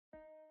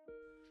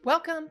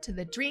Welcome to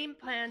the Dream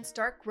Plan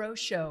Start Grow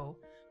Show,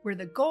 where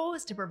the goal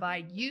is to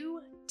provide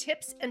you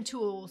tips and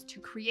tools to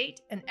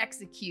create and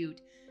execute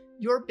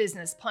your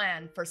business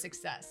plan for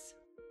success.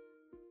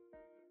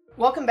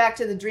 Welcome back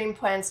to the Dream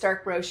Plan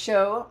Start Grow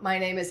Show. My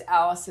name is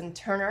Allison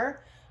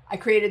Turner. I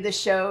created this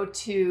show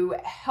to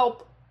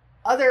help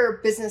other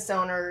business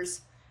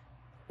owners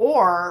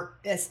or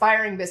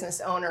aspiring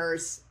business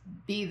owners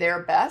be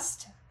their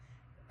best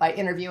by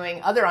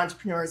interviewing other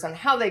entrepreneurs on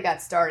how they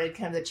got started,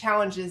 kind of the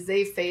challenges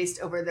they faced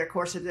over the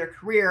course of their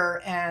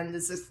career and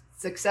the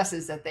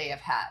successes that they have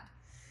had.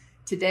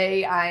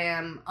 Today, I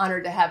am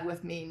honored to have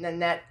with me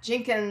Nanette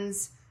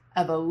Jenkins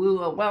of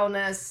Alula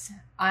Wellness.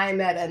 I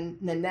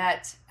met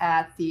Nanette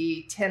at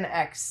the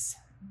 10X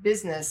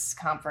Business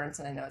Conference,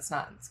 and I know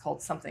it's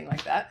called something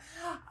like that,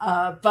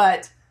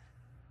 but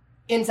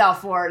in South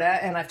Florida,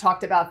 and I've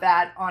talked about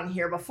that on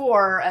here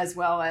before, as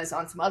well as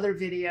on some other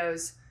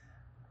videos.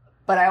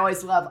 But I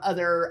always love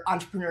other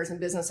entrepreneurs and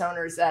business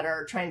owners that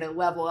are trying to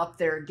level up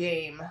their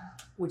game,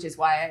 which is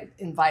why I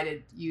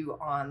invited you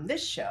on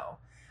this show.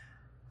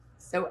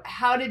 So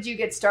how did you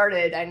get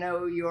started? I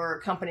know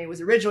your company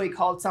was originally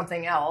called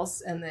something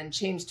else and then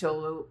changed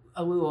to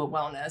Alula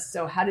Wellness.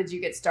 So how did you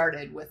get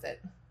started with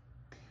it?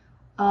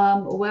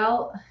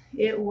 Well,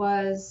 it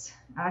was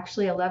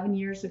actually 11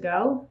 years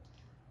ago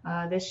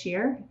this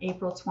year.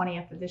 April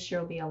 20th of this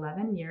year will be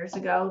 11 years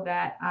ago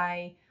that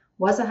I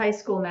was a high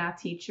school math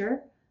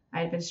teacher. I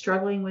had been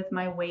struggling with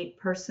my weight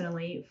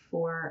personally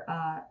for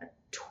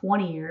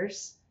 20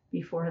 years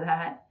before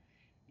that.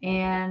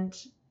 And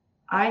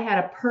I had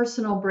a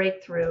personal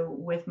breakthrough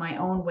with my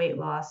own weight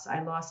loss.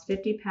 I lost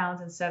 50 pounds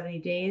in 70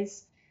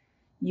 days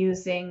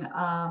using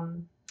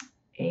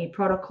a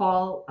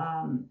protocol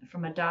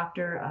from a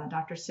doctor,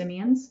 Dr.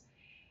 Simeons.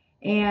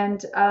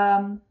 And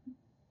I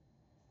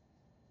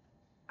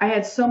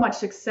had so much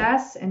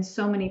success and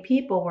so many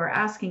people were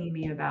asking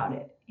me about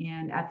it.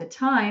 And at the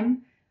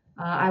time,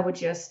 I would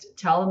just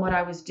tell them what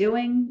I was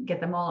doing, get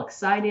them all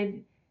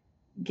excited,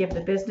 give the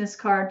business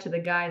card to the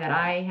guy that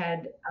I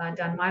had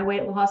done my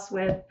weight loss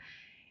with.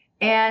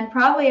 And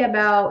probably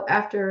about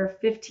after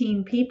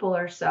 15 people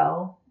or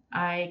so,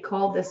 I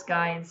called this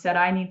guy and said,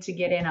 I need to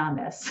get in on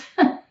this.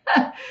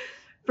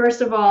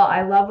 First of all,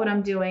 I love what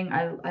I'm doing.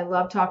 I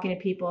love talking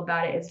to people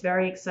about it. It's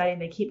very exciting.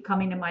 They keep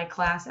coming to my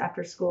class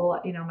after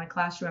school, my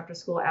classroom after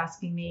school,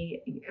 asking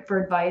me for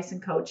advice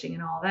and coaching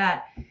and all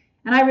that.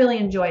 And I really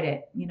enjoyed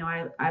it.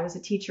 I was a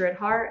teacher at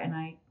heart,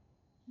 and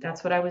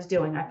that's what I was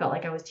doing. I felt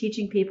like I was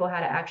teaching people how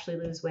to actually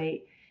lose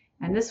weight.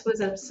 And this was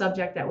a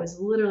subject that was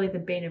literally the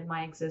bane of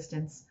my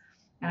existence.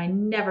 And I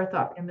never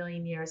thought in a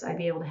million years I'd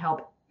be able to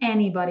help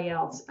anybody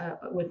else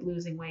with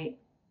losing weight.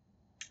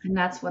 And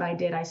that's what I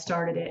did. I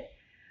started it.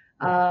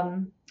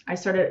 I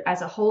started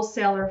as a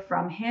wholesaler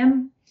from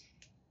him,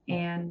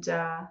 and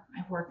I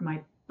worked my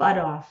butt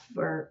off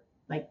for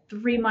like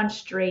 3 months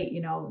straight,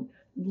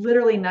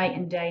 literally night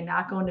and day,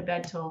 not going to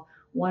bed till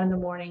 1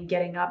 a.m,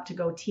 getting up to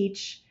go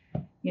teach,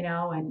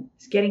 and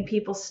getting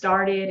people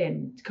started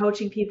and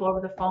coaching people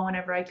over the phone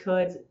whenever I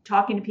could,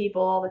 talking to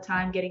people all the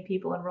time, getting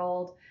people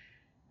enrolled.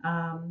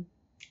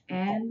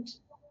 And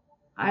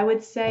I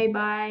would say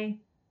by,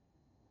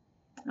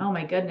 oh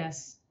my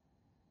goodness,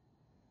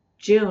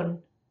 June,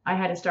 I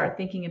had to start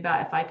thinking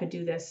about if I could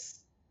do this,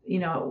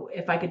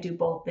 if I could do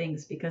both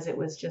things, because it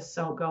was just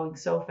going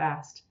so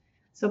fast.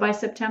 So by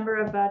September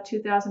of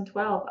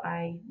 2012,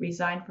 I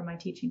resigned from my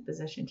teaching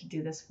position to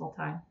do this full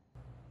time.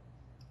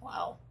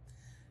 Wow.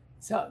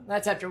 So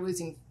that's after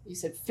losing, you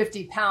said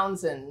 50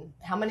 pounds in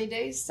how many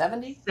days?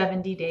 70?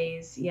 70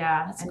 days,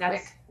 yeah. That's and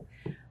quick.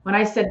 That's when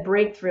I said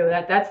breakthrough,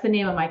 that's the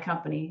name of my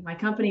company. My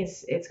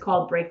company's, it's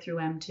called Breakthrough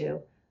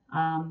M2.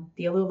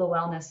 The Alula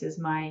Wellness is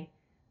my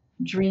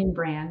dream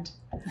brand.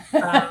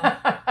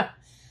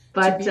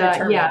 But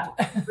yeah,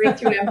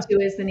 Breakthrough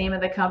M2 is the name of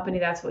the company.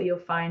 That's what you'll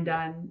find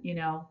on,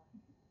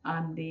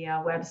 on the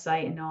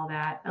website and all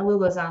that.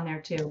 Alula's on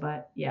there too,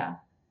 but yeah,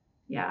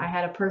 I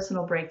had a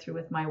personal breakthrough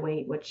with my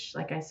weight, which,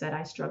 like I said,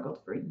 I struggled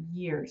for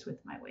years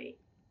with my weight.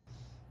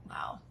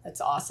 Wow,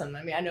 that's awesome.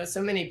 I mean, I know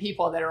so many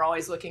people that are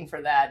always looking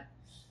for that,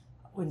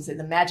 I wouldn't say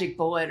the magic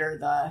bullet or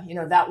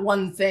the, that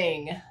one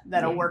thing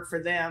that'll work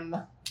for them.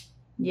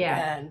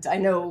 Yeah. And I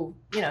know,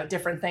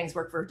 different things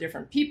work for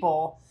different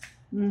people.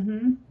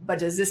 Mm-hmm. But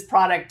does this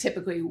product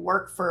typically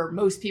work for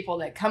most people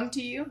that come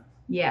to you?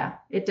 Yeah,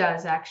 it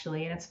does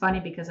actually. And it's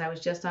funny because I was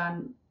just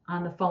on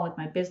the phone with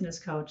my business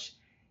coach,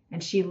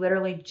 and she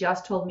literally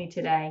just told me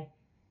today,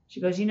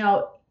 she goes,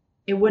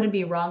 it wouldn't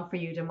be wrong for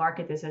you to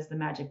market this as the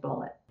magic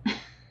bullet.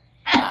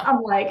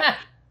 I'm like,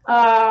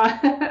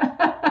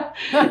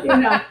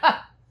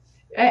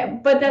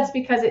 but that's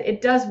because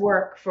it does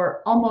work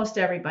for almost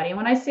everybody. And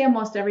when I say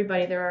almost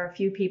everybody, there are a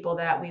few people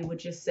that we would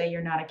just say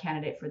you're not a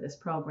candidate for this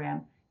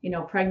program.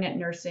 Pregnant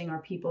nursing or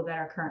people that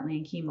are currently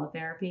in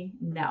chemotherapy.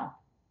 No,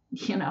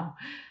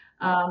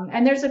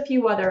 and there's a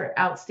few other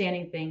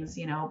outstanding things,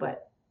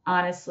 but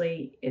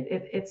honestly,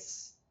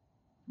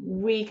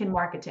 we can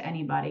market to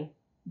anybody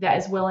that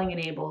is willing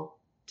and able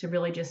to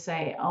really just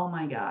say, oh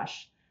my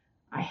gosh,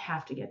 I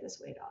have to get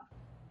this weight off.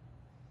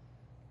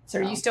 So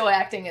are you still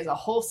acting as a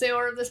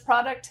wholesaler of this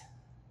product?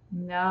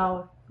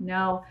 No.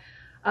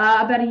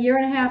 About a year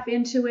and a half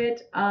into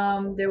it,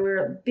 there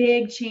were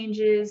big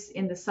changes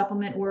in the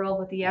supplement world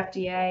with the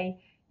FDA,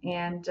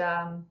 and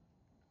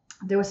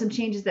there were some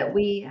changes that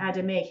we had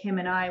to make. Him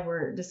and I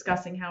were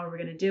discussing how we were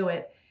going to do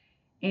it,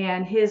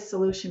 and his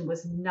solution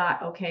was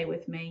not okay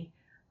with me.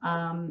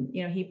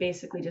 He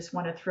basically just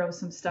wanted to throw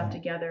some stuff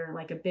together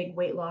like a big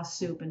weight loss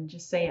soup and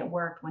just say it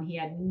worked when he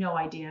had no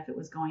idea if it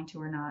was going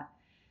to or not.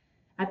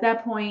 At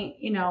that point,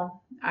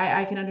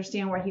 I can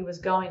understand where he was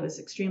going. It was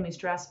extremely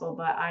stressful,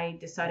 but I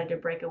decided to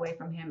break away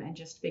from him and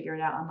just figure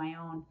it out on my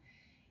own.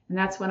 And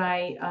that's when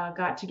I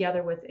got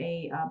together with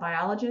a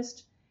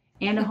biologist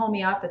and a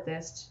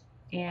homeopathist,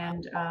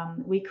 and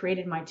we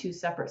created my 2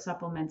 separate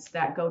supplements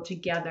that go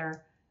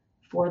together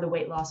for the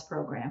weight loss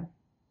program.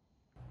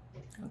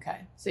 Okay,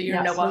 so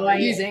you're no longer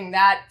using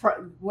that,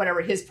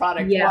 whatever his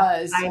product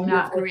was. I'm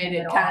not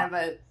created kind of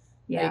a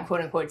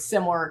quote unquote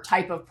similar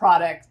type of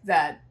product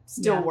that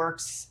still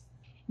works.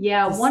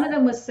 Yeah, one of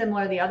them was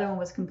similar. The other one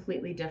was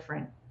completely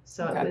different.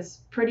 So It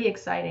was pretty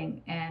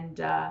exciting. And,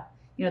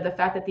 the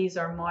fact that these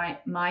are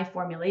my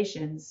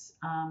formulations,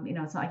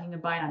 it's not like you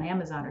can buy it on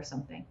Amazon or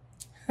something.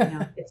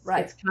 It's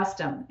right. It's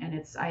custom, and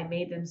I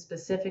made them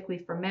specifically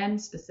for men,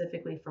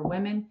 specifically for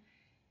women,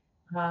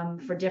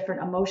 for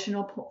different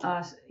emotional,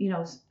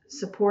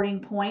 supporting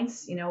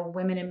points.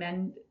 Women and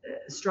men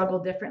struggle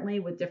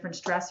differently with different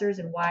stressors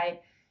and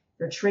why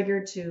they're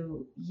triggered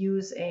to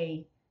use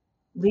a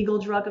legal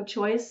drug of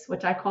choice,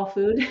 which I call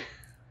food.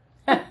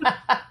 Yeah,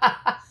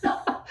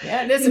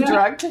 it is a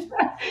drug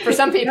for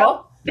some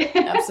people.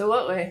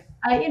 Absolutely.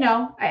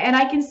 And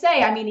I can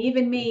say,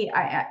 even me,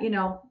 I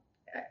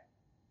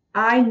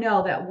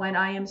know that when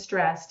I am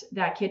stressed,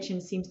 that kitchen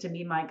seems to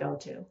be my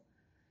go-to.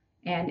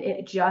 And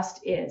it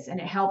just is. And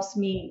it helps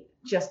me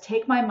just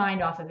take my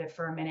mind off of it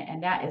for a minute.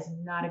 And that is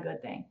not a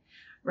good thing,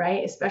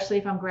 right? Especially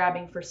if I'm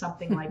grabbing for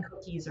something like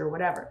cookies or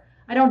whatever.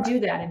 I don't do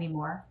that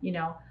anymore.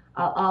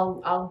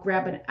 I'll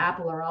grab an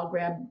apple, or I'll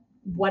grab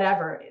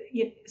whatever,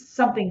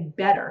 something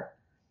better.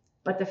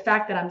 But the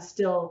fact that I'm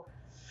still,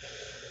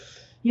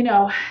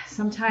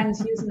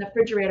 sometimes using the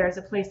refrigerator as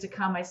a place to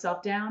calm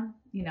myself down,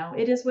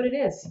 it is what it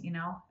is.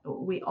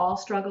 We all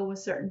struggle with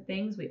certain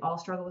things. We all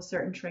struggle with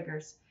certain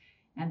triggers.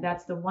 And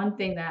that's the one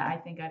thing that I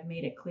think I've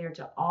made it clear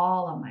to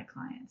all of my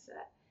clients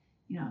that,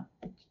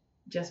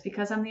 just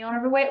because I'm the owner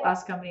of a weight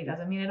loss company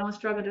doesn't mean I don't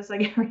struggle just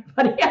like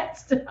everybody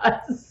else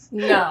does.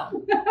 No.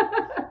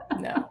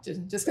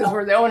 Just because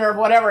we're the owner of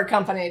whatever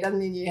company doesn't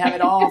mean you have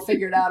it all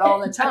figured out all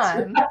the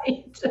time.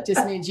 Right. It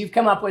just means you've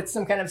come up with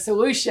some kind of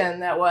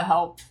solution that will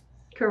help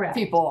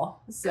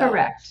people. So.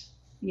 Correct.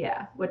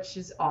 Yeah, which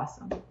is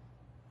awesome.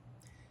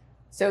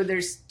 So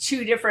there's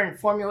 2 different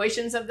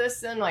formulations of this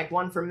then, like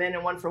one for men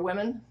and one for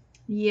women?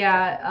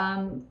 Yeah.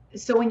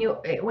 So when you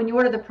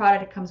order the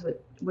product, it comes with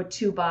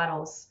 2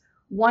 bottles.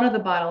 One of the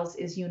bottles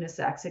is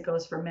unisex. It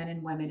goes for men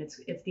and women. It's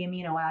the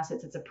amino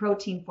acids. It's a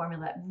protein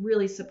formula that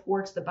really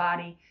supports the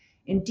body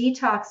in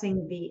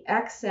detoxing the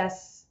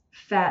excess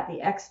fat,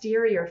 the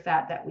exterior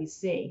fat that we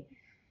see.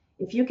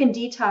 If you can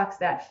detox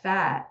that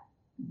fat,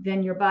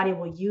 then your body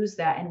will use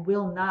that and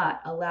will not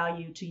allow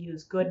you to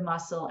use good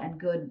muscle and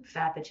good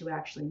fat that you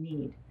actually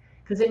need,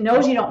 because it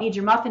knows you don't need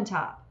your muffin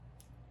top.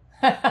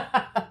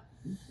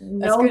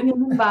 No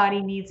human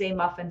body needs a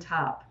muffin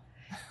top.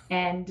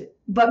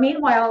 But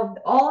meanwhile,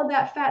 all of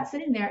that fat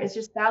sitting there is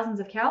just thousands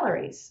of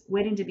calories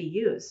waiting to be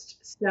used.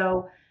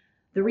 So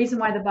the reason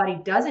why the body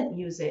doesn't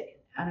use it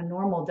on a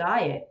normal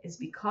diet is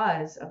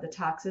because of the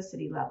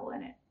toxicity level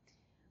in it.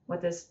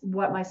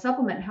 What my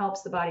supplement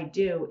helps the body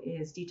do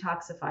is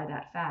detoxify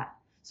that fat.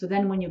 So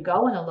then when you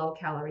go on a low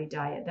calorie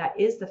diet, that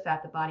is the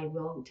fat the body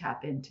will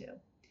tap into.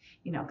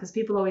 Because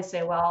people always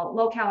say, well,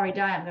 low calorie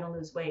diet, I'm going to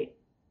lose weight.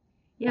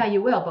 Yeah,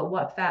 you will. But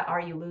what fat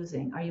are you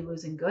losing? Are you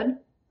losing good,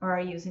 or are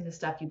you using the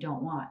stuff you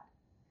don't want?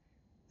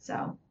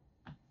 So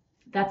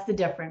that's the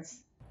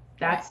difference.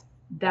 That's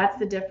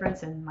the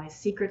difference. And my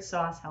secret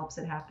sauce helps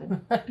it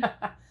happen.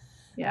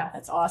 Yeah.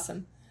 That's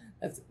awesome.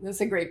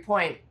 That's a great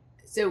point.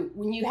 So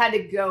when you had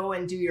to go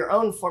and do your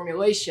own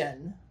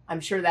formulation, I'm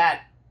sure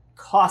that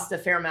cost a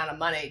fair amount of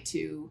money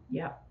to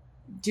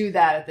do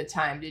that at the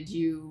time. Did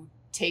you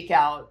take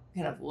out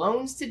kind of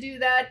loans to do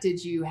that?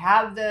 Did you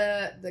have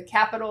the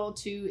capital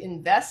to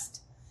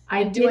invest?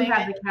 I did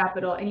have the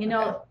capital. And,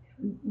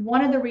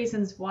 one of the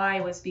reasons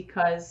why was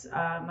because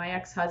my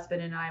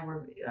ex-husband and I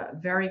were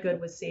very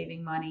good with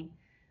saving money.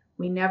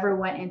 We never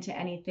went into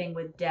anything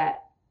with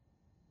debt.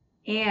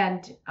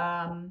 And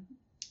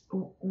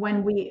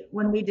when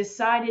we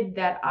decided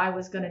that I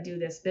was going to do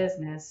this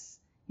business,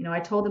 I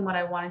told him what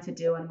I wanted to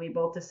do, and we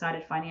both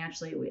decided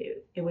financially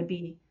it would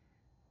be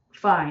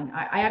fine.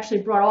 I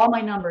actually brought all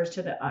my numbers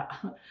to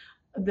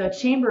the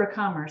Chamber of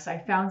Commerce. I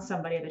found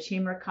somebody at the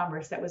Chamber of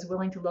Commerce that was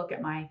willing to look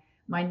at my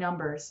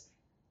numbers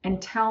and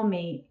tell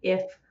me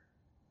if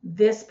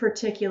this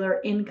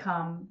particular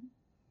income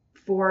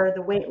for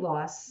the weight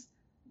loss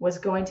was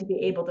going to be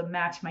able to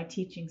match my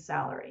teaching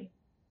salary.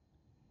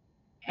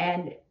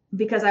 And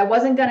because I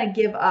wasn't going to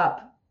give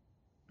up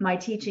my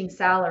teaching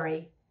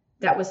salary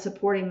that was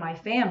supporting my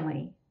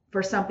family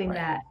for something Right.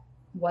 that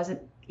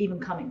wasn't even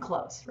coming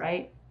close,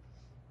 right?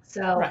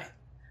 So Right.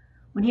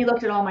 when he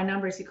looked at all my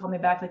numbers, he called me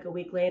back like a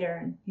week later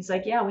and he's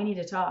like, yeah, we need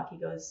to talk. He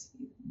goes,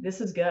 this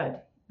is good.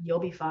 You'll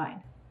be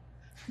fine.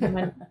 And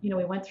when,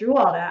 we went through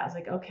all that, I was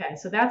like, okay,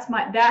 so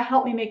that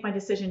helped me make my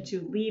decision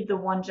to leave the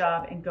one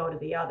job and go to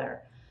the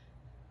other.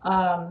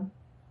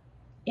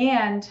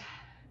 And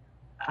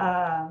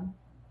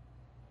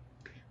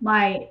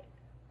my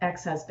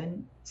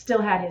ex-husband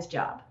still had his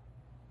job.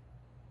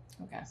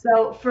 Okay.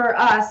 So for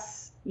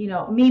us,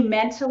 me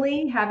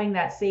mentally having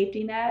that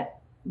safety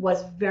net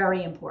was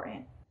very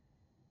important.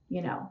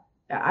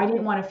 I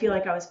didn't want to feel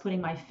like I was putting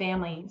my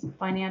family's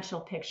financial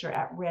picture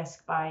at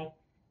risk by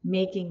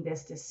making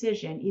this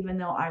decision, even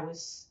though I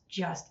was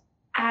just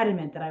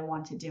adamant that I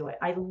wanted to do it.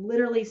 I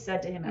literally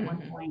said to him at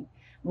one point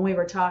when we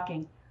were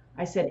talking,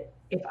 I said,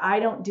 if I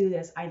don't do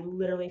this, I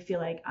literally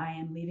feel like I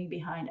am leaving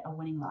behind a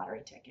winning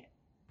lottery ticket.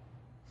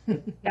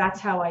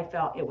 That's how I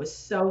felt. It was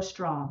so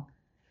strong.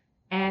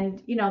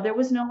 And, there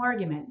was no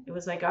argument. It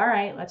was like, all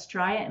right, let's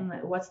try it.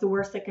 And what's the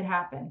worst that could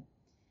happen?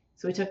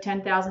 So we took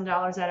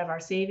 $10,000 out of our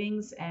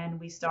savings and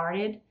we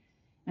started.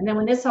 And then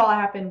when this all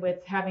happened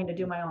with having to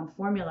do my own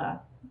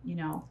formula,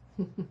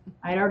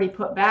 I'd already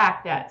put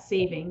back that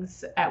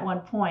savings at one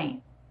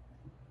point,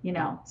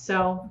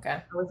 so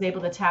Okay. I was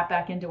able to tap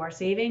back into our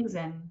savings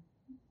and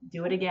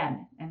do it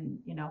again and,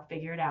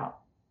 figure it out,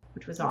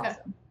 which was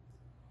awesome.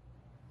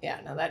 Yeah,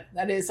 no,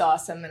 that is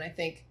awesome. And I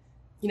think,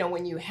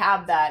 when you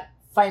have that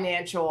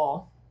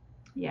financial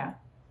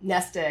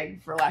nest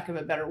egg, for lack of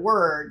a better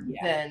word,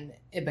 then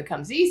it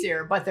becomes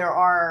easier. But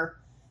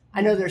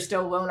I know there's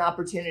still loan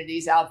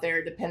opportunities out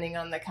there depending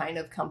on the kind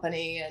of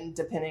company and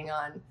depending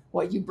on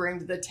what you bring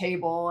to the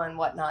table and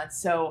whatnot.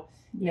 So,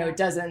 it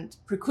doesn't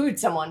preclude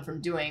someone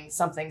from doing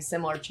something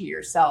similar to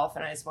yourself.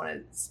 And I just want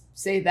to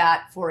say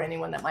that for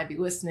anyone that might be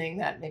listening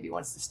that maybe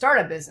wants to start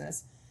a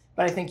business.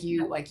 But I think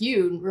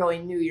you really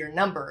knew your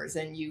numbers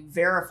and you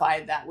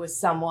verified that with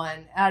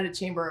someone at a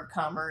chamber of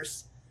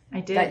commerce.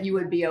 I did. That you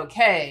would be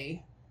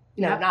okay,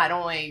 not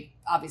only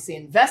obviously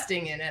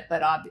investing in it,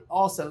 but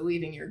also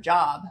leaving your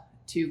job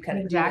to kind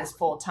of do this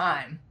full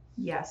time.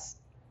 Yes.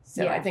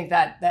 So I think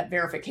that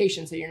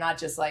verification, so you're not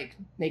just like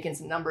making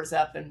some numbers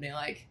up and being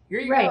like, here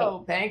you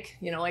go, bank,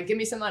 give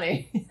me some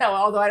money.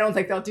 Although I don't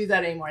think they'll do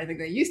that anymore. I think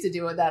they used to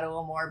do that a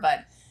little more,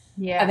 but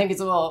I think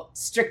it's a little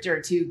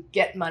stricter to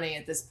get money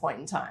at this point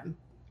in time.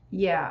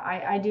 Yeah,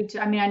 I do too.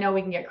 I mean, I know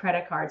we can get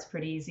credit cards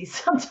pretty easy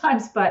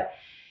sometimes, but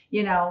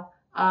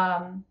I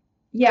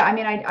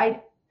mean,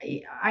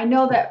 I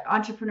know that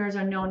entrepreneurs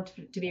are known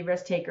to be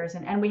risk takers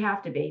and we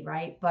have to be,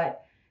 right?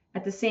 But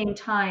at the same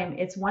time,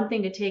 it's one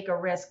thing to take a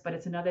risk, but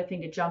it's another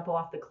thing to jump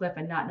off the cliff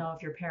and not know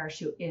if your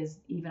parachute is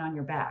even on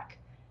your back.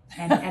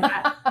 And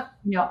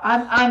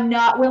I'm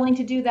not willing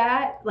to do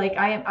that. Like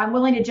I'm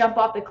willing to jump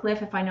off the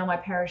cliff if I know my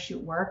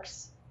parachute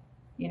works.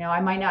 I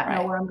might not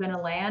know where I'm going to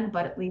land,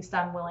 but at least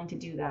I'm willing to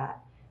do that.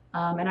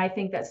 And I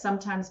think that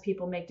sometimes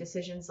people make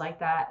decisions like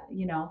that,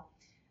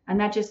 and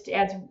that just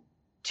adds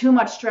too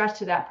much stress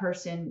to that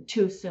person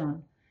too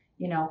soon.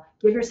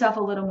 Give yourself a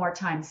little more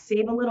time,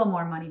 save a little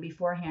more money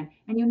beforehand.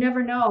 And you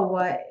never know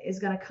what is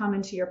going to come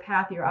into your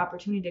path, your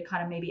opportunity to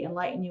kind of maybe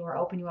enlighten you or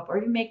open you up or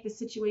even make the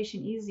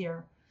situation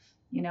easier.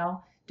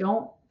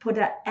 Don't put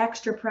that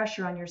extra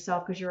pressure on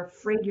yourself because you're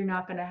afraid you're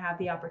not going to have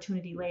the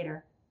opportunity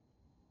later.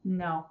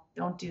 No,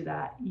 don't do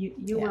that.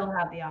 You will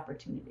have the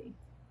opportunity.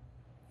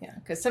 Yeah,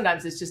 because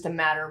sometimes it's just a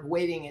matter of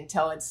waiting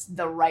until it's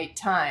the right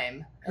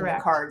time. Correct. And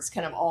the cards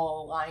kind of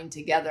all align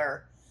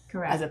together.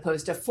 Correct. As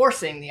opposed to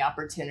forcing the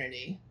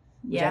opportunity,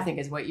 which I think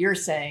is what you're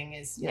saying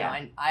is, you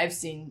know, I've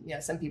seen,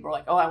 some people are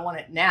like, oh, I want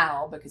it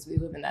now, because we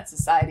live in that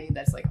society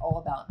that's like all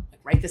about like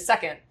right this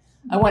second.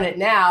 I want it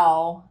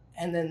now.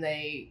 And then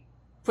they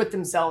put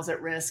themselves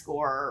at risk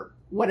or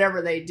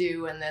whatever they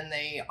do. And then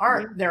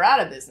they're out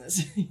of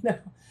business,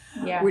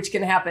 which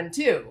can happen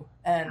too.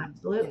 And,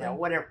 absolutely.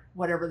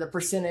 Whatever the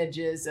percentage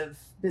is of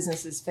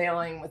businesses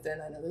failing within,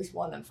 I know there's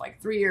one of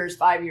like 3 years,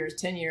 5 years,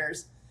 10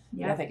 years.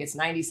 I think it's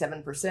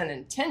 97%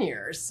 in 10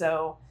 years.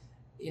 So,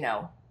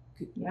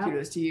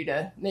 kudos to you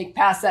to make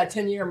past that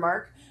 10-year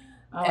mark.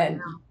 Oh,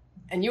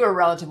 and you were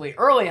relatively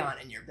early on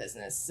in your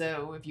business.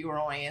 So if you were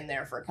only in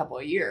there for a couple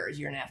of years,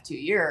 year and a half, 2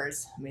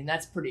 years, I mean,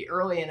 that's pretty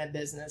early in a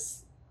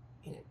business,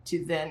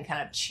 to then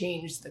kind of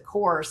change the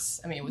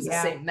course. I mean, it was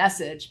the same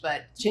message,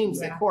 but change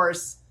the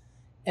course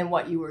in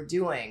what you were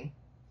doing.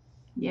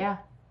 Yeah.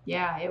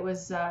 It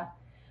was,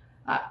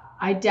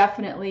 I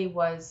definitely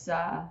was,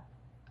 I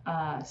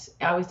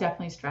was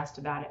definitely stressed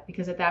about it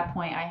because at that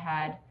point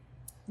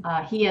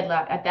he had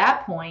left. At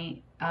that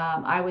point,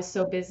 I was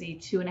so busy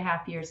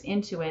 2.5 years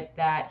into it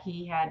that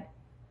he had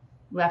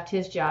left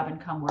his job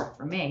and come work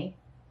for me.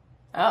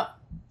 Oh.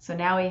 So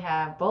now we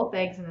have both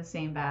eggs in the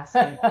same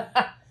basket.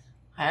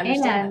 I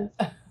understand.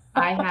 And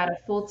I had a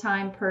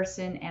full-time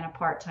person and a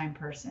part-time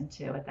person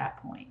too at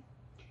that point.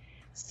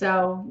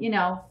 So,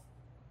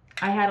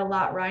 I had a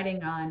lot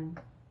riding on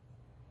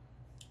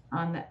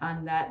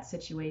that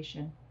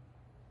situation.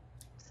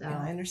 So yeah,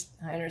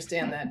 I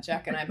understand that.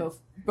 Jack and I both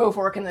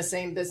work in the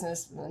same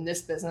business, in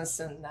this business,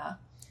 and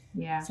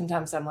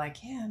sometimes I'm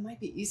like, yeah, it might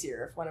be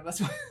easier if one of us,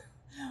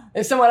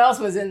 if someone else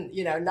was in,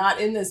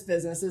 not in this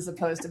business as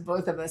opposed to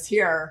both of us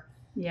here.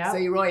 Yeah. So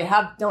you really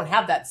don't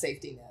have that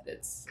safety net.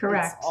 It's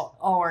correct. It's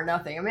all or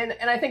nothing. I mean,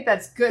 and I think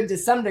that's good to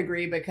some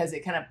degree because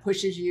it kind of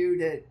pushes you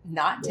to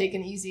not take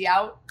an easy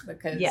out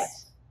because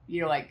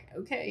you're like,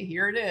 okay,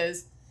 here it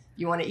is.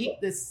 You want to eat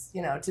this,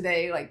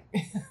 today, like,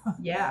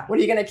 what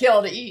are you going to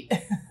kill to eat?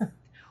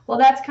 Well,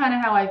 that's kind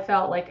of how I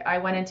felt. Like I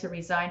went in to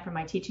resign from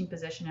my teaching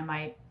position, and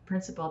my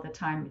principal at the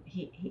time,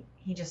 he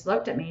just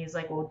looked at me. He's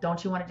like, well, why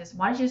don't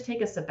you just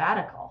take a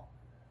sabbatical?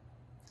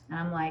 And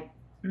I'm like,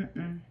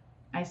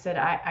 I said,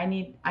 I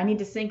need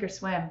to sink or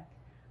swim.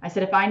 I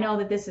said, if I know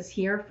that this is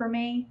here for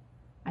me,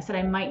 I said,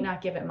 I might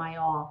not give it my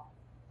all.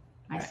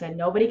 I said,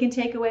 nobody can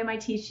take away my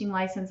teaching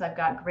license. I've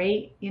got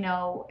great,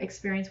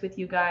 experience with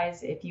you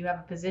guys. If you have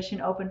a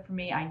position open for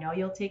me, I know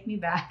you'll take me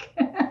back,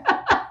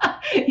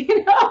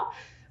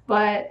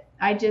 but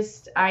I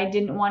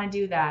didn't want to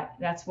do that.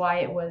 That's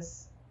why it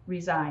was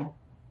resign,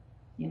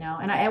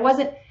 and I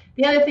wasn't,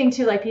 the other thing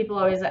too, like people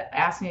always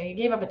ask me, you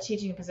gave up a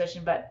teaching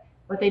position, but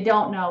what they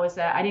don't know is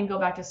that I didn't go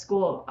back to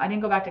school. I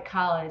didn't go back to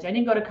college. I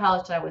didn't go to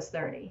college till I was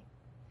 30.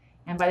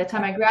 And by the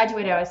time I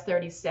graduated, I was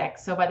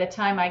 36. So by the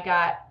time I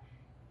got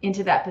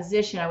into that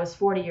position, I was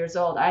 40 years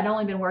old. I'd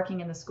only been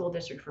working in the school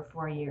district for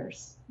 4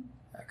 years.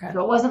 Okay.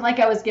 So it wasn't like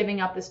I was giving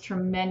up this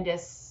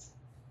tremendous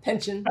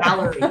pension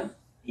salary.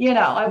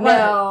 I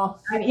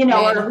wasn't,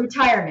 or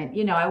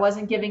retirement. I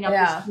wasn't giving up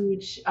this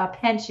huge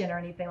pension or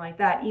anything like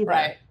that either.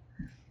 Right.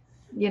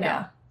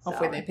 So.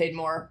 Hopefully they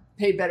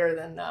paid better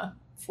than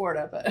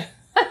Florida, but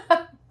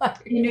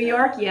in New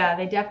York,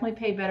 they definitely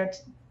pay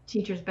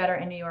teachers better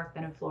in New York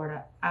than in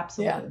Florida.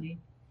 Absolutely.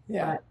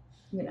 Yeah. But,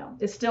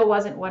 it still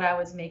wasn't what I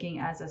was making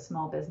as a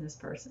small business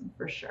person,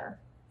 for sure.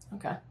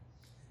 Okay.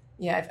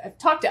 Yeah, I've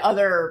talked to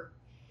other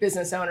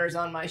business owners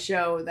on my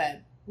show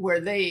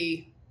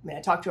I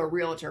talked to a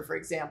realtor, for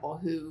example,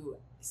 who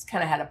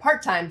kind of had a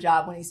part-time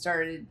job when he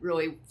started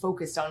really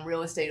focused on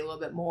real estate a little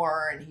bit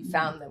more. And he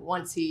found that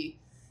once he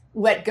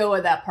let go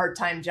of that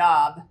part-time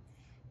job,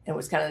 it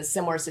was kind of a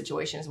similar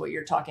situation as what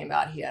you're talking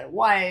about. He had a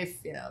wife,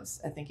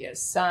 I think he had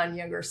a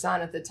younger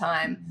son at the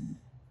time,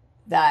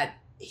 that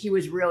he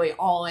was really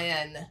all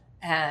in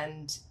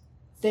and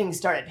things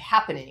started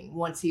happening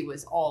once he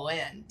was all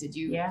in. Did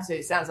you? Yeah. So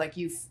it sounds like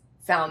you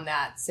found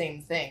that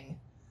same thing.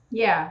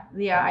 Yeah.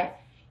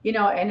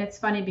 And it's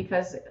funny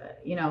because,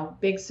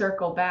 big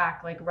circle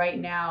back, like right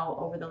now,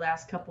 over the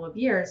last couple of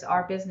years,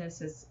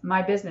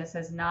 my business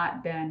has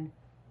not been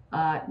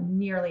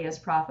nearly as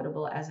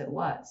profitable as it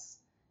was.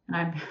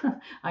 And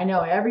I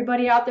know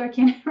everybody out there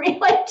can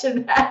relate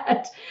to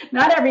that.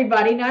 Not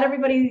everybody,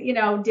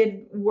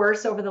 did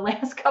worse over the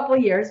last couple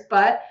of years,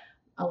 but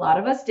a lot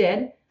of us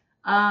did.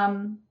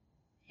 And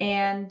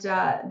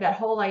that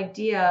whole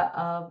idea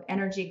of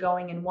energy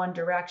going in one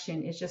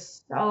direction is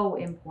just so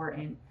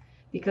important,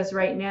 because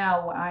right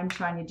now what I'm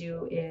trying to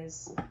do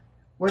is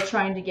we're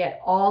trying to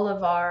get all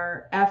of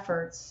our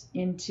efforts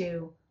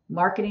into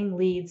marketing,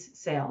 leads,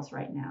 sales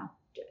right now.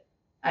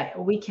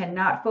 We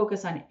cannot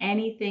focus on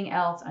anything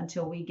else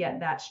until we get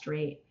that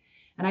straight.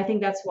 And I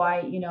think that's why,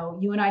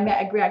 you and I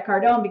met at Grant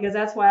Cardone, because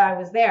that's why I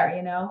was there.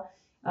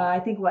 I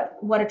think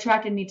what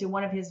attracted me to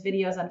one of his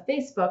videos on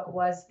Facebook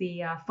was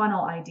the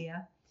funnel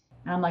idea.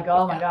 And I'm like,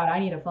 oh my God, I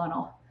need a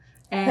funnel.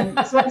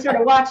 And so I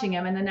started watching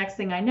him, and the next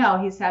thing I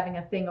know, he's having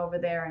a thing over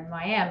there in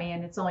Miami,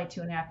 and it's only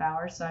 2.5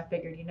 hours. So I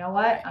figured, you know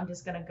what, I'm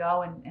just going to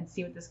go and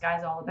see what this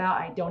guy's all about.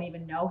 I don't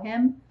even know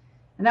him.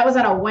 And that was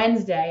on a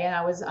Wednesday, and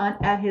I was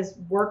at his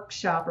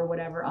workshop or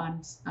whatever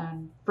on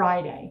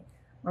Friday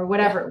or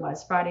whatever it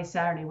was, Friday,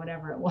 Saturday,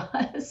 whatever it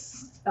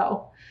was.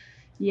 So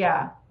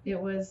yeah, it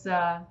was,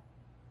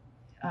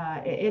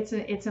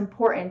 it's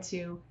important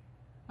to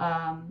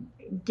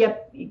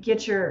get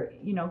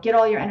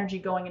all your energy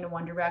going into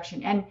one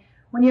direction. And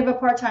when you have a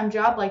part-time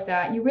job like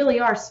that, you really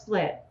are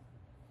split.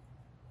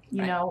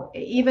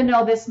 Even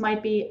though this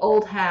might be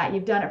old hat,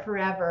 you've done it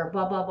forever,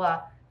 blah, blah,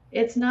 blah.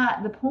 It's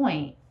not the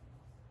point.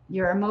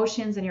 Your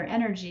emotions and your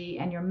energy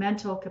and your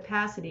mental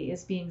capacity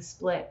is being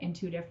split in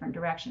two different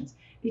directions.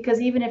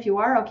 Because even if you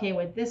are okay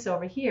with this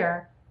over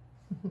here,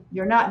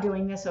 you're not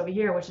doing this over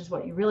here, which is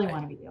what you really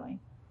want to be doing.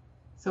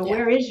 So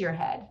where is your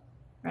head,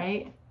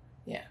 right?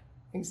 Yeah,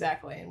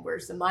 exactly. And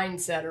where's the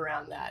mindset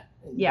around that?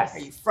 And yes. Are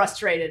you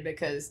frustrated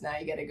because now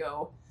you got to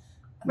go?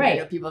 Right. I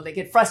know people that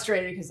get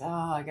frustrated because,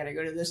 I got to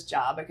go to this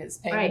job because it's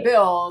paying the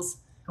bills.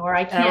 Or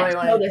I can't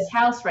sell this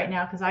house right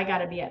now because I got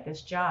to be at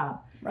this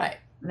job. Right.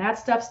 When that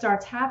stuff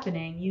starts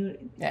happening, you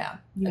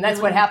and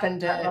that's what happened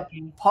to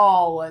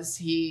Paul. Was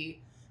he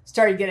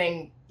started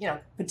getting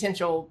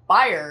potential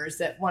buyers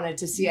that wanted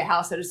to see a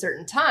house at a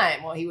certain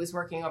time. Well, he was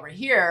working over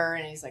here,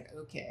 and he's like,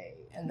 okay,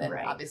 and then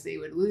obviously he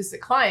would lose the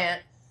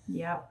client.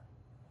 Yep.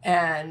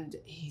 And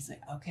he's like,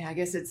 okay, I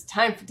guess it's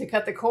time to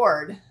cut the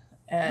cord.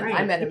 And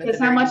I met him at the very beginning. Because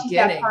how much is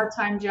that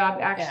part-time job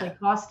actually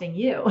costing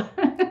you?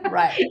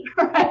 Right.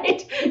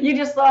 Right. You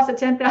just lost a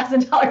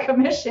 $10,000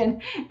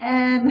 commission,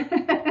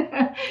 and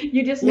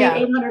You just made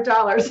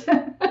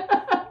 $800.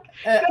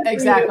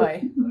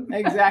 Exactly.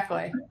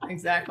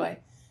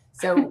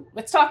 So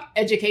let's talk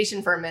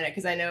education for a minute,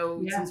 because I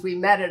know since we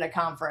met at a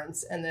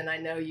conference, and then I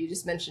know you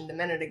just mentioned a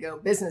minute ago,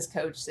 business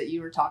coach that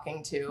you were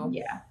talking to.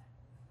 Yeah.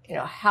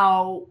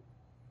 How,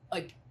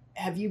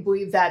 have you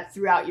believed that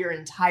throughout your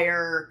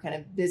entire kind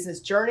of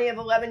business journey of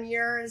 11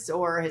 years,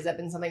 or has that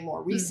been something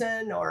more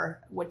recent,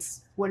 or what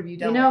have you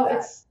done with that?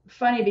 It's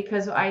funny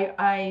because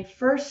I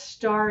first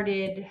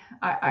started,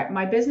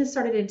 my business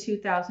started in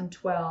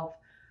 2012.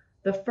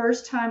 The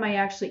first time I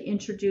actually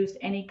introduced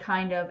any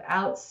kind of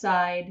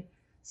outside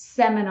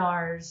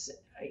seminars,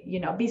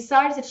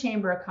 besides the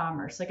Chamber of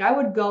Commerce, I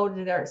would go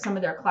to some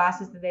of their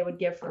classes that they would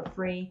give for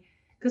free,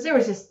 because there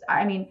was just,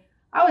 I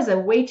was a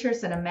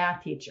waitress and a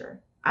math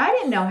teacher. I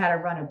didn't know how to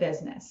run a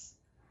business.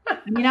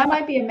 I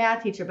might be a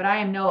math teacher, but I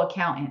am no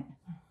accountant.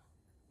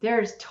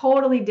 There's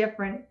totally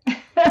different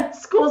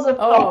schools of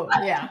thought.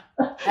 Oh, yeah,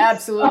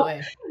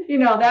 absolutely.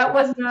 So, that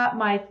was not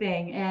my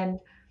thing. And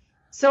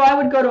so I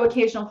would go to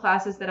occasional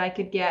classes that I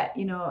could get,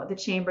 the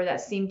chamber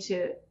that seemed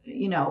to,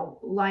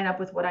 line up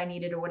with what I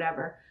needed or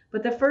whatever.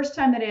 But the first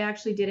time that I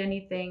actually did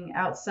anything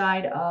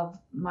outside of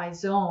my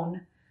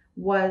zone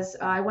was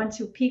I went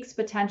to Peaks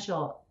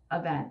Potential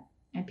event.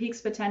 And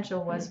Peaks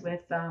Potential was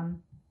with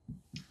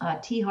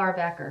T. Harv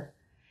Eker.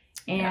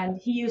 And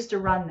he used to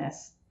run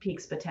this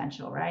Peaks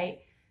Potential, right?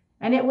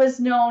 And it was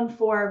known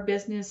for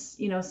business,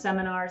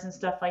 seminars and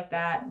stuff like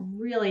that.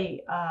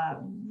 Really,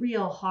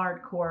 real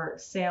hardcore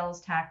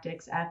sales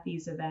tactics at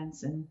these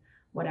events and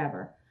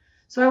whatever.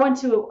 So I went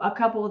to a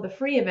couple of the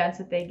free events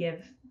that they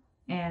give.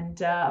 And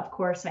of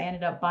course, I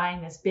ended up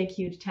buying this big,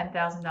 huge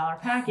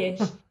 $10,000 package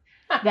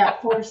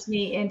that forced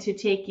me into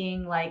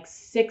taking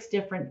 6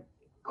 different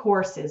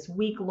courses,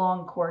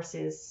 week-long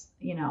courses,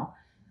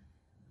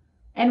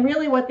 And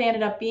really what they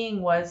ended up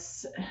being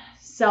was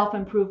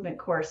self-improvement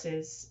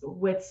courses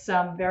with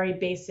some very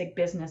basic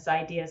business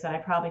ideas that I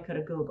probably could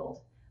have Googled.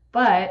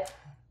 But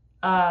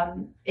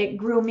it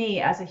grew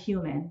me as a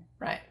human.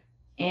 Right.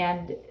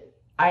 And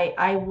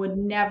I would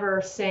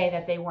never say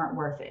that they weren't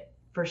worth it,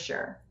 for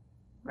sure.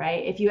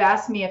 Right? If you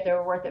ask me if they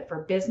were worth it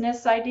for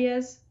business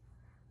ideas,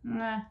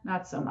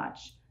 not so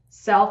much.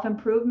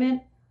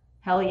 Self-improvement,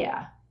 hell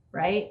yeah.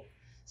 Right?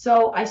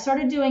 So I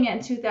started doing it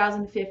in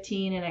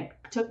 2015, and it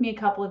took me a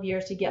couple of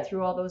years to get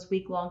through all those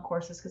week-long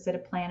courses because I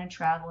had to plan and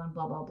travel and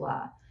blah, blah,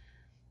 blah.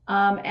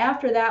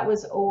 After that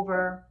was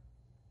over,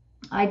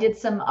 I did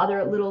some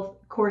other little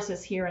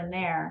courses here and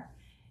there.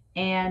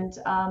 And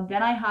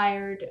then I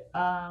hired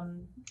a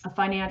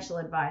financial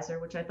advisor,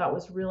 which I thought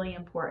was really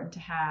important to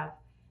have.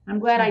 And I'm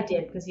glad I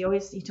did, because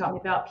he taught me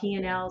about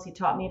P&Ls. He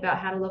taught me about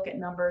how to look at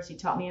numbers. He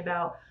taught me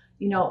about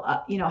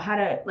how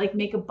to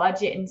make a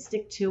budget and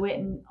stick to it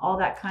and all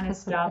that kind of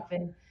stuff.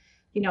 And,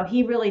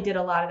 he really did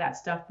a lot of that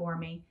stuff for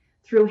me.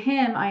 Through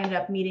him, I ended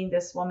up meeting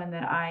this woman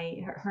that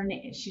her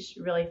name, she's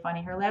really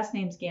funny. Her last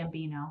name's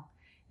Gambino,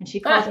 and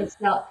she calls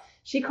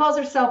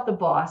herself the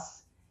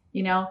boss,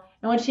 And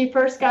when she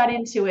first got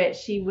into it,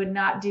 she would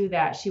not do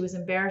that. She was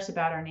embarrassed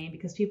about her name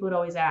because people would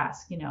always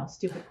ask,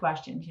 stupid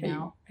questions,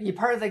 Are you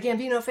part of the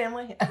Gambino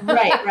family?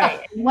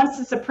 Right. And once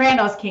The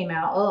Sopranos came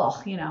out,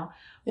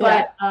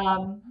 But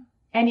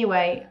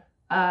anyway,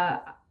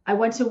 I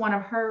went to one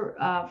of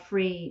her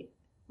free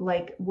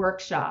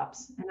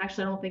workshops, and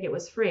actually I don't think it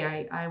was free.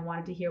 I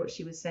wanted to hear what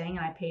she was saying,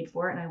 and I paid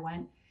for it, and I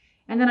went.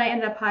 And then I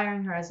ended up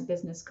hiring her as a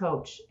business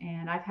coach,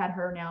 and I've had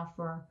her now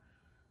for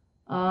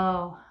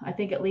I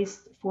think at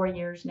least 4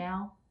 years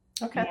now.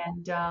 Okay.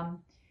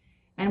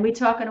 And we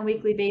talk on a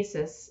weekly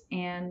basis,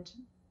 and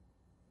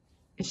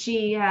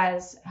she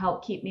has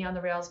helped keep me on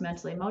the rails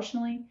mentally,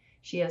 emotionally.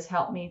 She has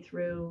helped me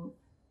through,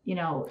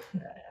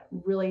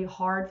 really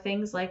hard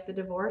things like the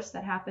divorce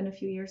that happened a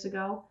few years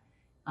ago.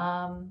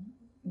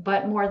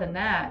 But more than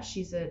that,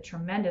 she's a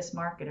tremendous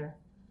marketer,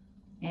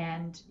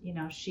 and,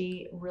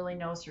 she really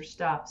knows her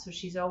stuff. So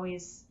she's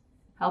always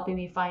helping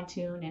me fine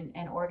tune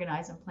and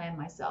organize and plan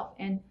myself.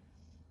 And,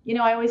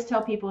 I always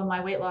tell people in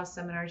my weight loss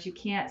seminars, you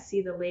can't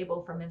see the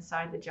label from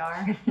inside the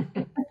jar.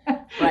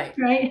 Right.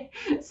 Right.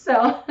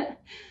 So,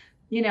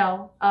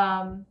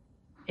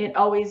 it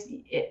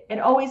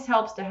always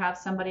helps to have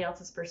somebody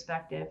else's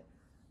perspective.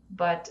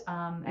 But,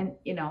 and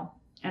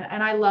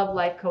I love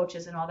life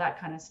coaches and all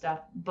that kind of stuff,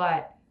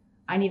 but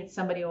I needed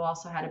somebody who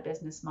also had a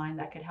business mind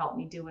that could help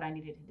me do what I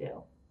needed to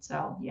do.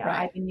 So yeah, right.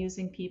 I've been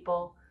using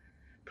people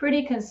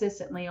pretty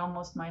consistently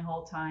almost my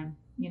whole time,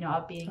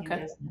 of being in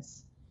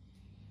business.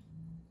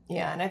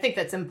 Yeah. And I think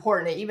that's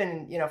important,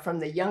 even, from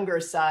the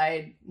younger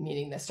side,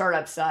 meaning the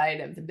startup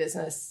side of the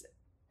business,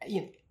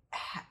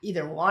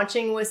 either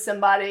launching with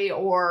somebody,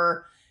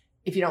 or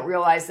if you don't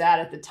realize that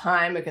at the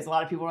time, because a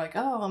lot of people are like,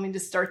 oh, let me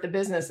just start the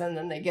business. And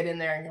then they get in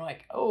there and you're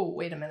like, oh,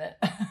 wait a minute.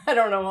 I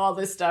don't know all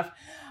this stuff.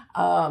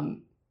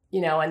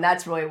 And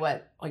that's really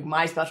what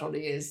my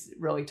specialty is,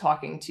 really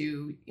talking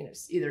to,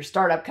 either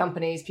startup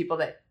companies, people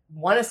that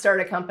want to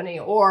start a company,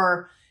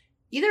 or,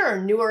 either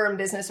are newer in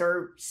business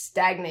or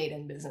stagnate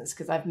in business.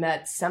 Because I've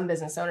met some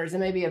business owners that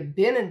maybe have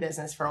been in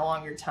business for a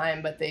longer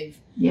time, but they've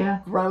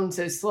grown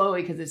so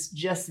slowly because it's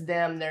just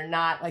them. They're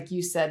not, like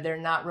you said, they're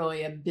not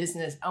really a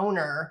business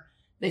owner.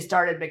 They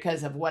started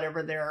because of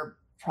whatever their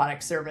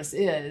product service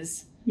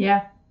is.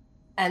 Yeah.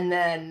 And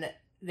then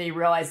they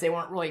realized they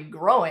weren't really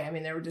growing. I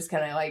mean, they were just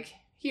kind of like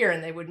here,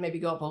 and they would maybe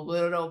go up a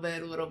little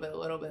bit,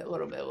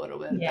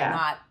 but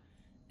not.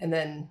 And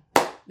then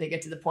they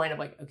get to the point of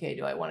like, okay,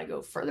 do I want to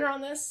go further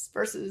on this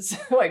versus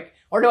like,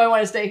 or do I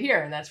want to stay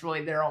here? And that's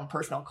really their own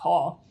personal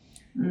call.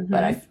 Mm-hmm.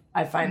 But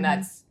I find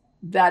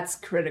that's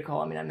critical.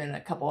 I mean, I'm in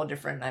a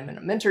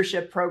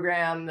mentorship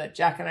program that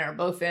Jack and I are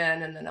both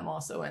in. And then I'm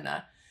also in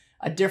a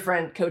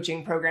different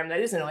coaching program that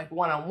isn't like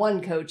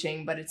one-on-one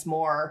coaching, but it's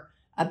more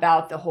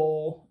about the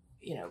whole,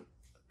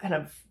 kind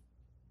of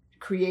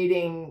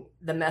creating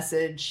the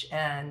message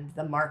and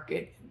the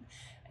market.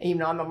 Even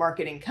though I'm a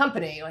marketing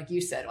company, like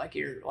you said, like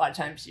a lot of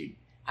times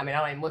I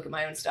don't even look at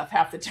my own stuff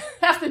half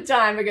the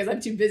time because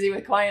I'm too busy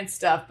with client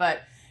stuff.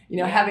 But,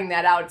 having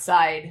that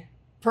outside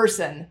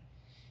person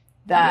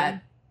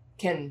that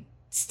can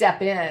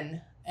step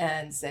in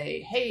and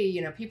say, hey,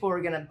 people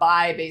are going to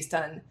buy based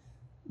on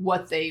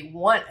what they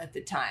want at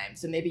the time.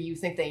 So maybe you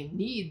think they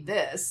need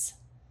this,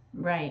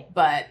 right?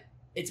 But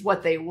it's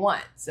what they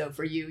want. So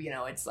for you,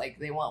 it's like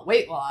they want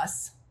weight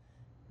loss.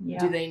 Yeah.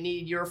 Do they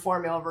need your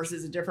formula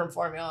versus a different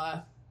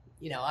formula?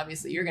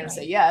 Obviously you're going to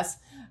say yes,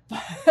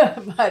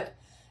 but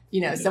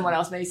someone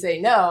else may say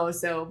no.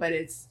 So, but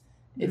it's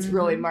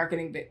really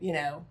marketing,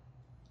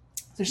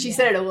 so she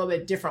said it a little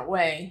bit different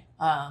way.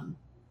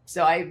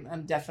 So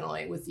I'm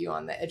definitely with you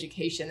on the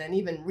education and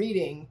even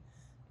reading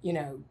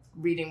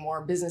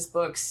more business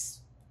books,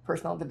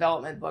 personal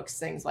development books,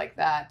 things like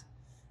that.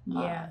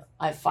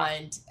 I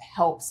find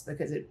helps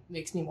because it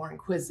makes me more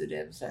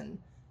inquisitive. And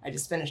I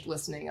just finished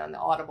listening on the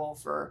Audible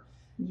for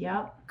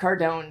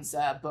Cardone's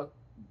book,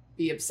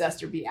 Be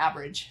Obsessed or Be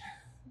Average.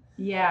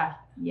 Yeah.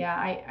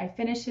 I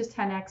finished his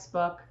 10X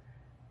book.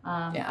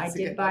 I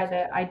did buy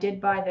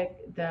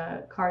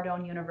the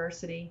Cardone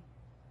University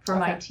for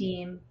my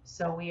team.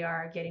 So we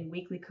are getting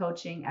weekly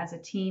coaching as a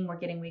team. We're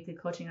getting weekly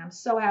coaching. I'm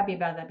so happy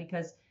about that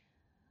because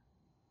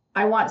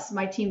I want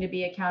my team to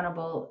be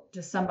accountable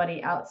to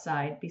somebody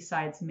outside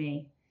besides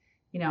me.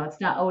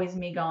 It's not always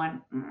me going,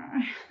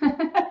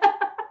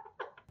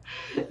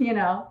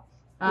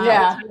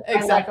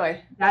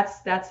 exactly.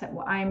 That's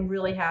I'm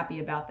really happy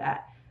about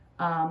that.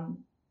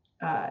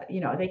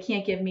 They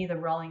can't give me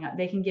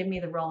they can give me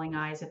the rolling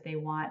eyes if they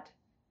want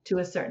to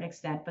a certain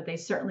extent, but they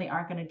certainly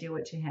aren't going to do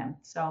it to him.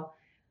 So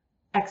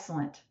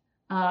excellent.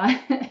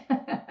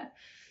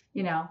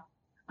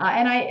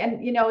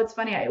 It's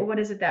funny. What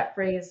is it, that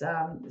phrase,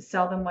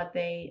 sell them what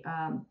they,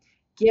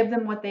 give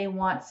them what they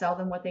want, sell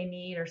them what they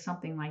need, or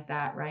something like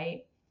that.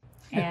 Right.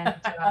 And,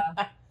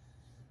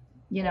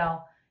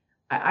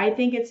 I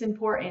think it's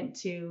important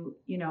to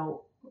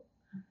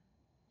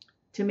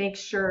make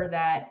sure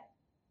that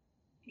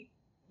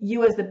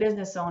you as the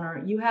business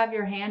owner, you have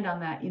your hand on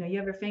that, you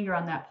have your finger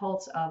on that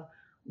pulse of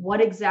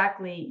what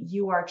exactly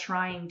you are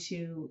trying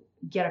to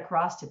get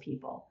across to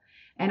people.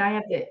 And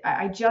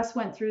I just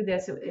went through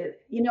this,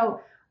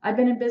 I've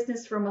been in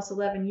business for almost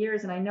 11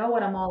 years and I know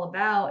what I'm all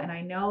about. And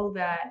I know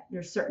that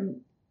there's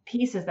certain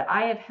pieces that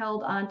I have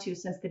held onto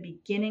since the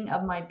beginning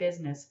of my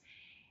business.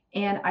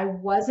 And I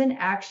wasn't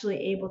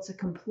actually able to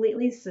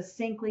completely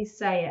succinctly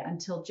say it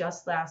until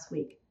just last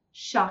week.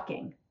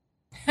 Shocking.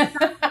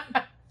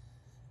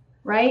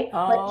 Right?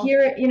 But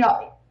here,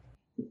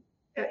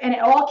 and it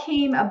all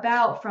came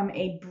about from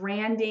a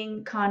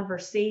branding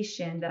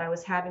conversation that I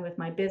was having with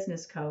my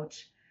business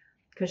coach.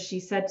 Because she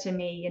said to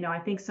me, I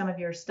think some of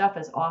your stuff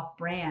is off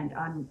brand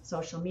on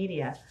social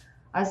media.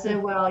 I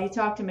said, well, you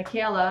talk to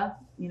Michaela,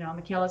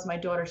 Michaela's my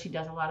daughter. She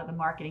does a lot of the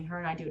marketing. Her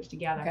and I do it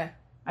together. Okay.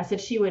 I said,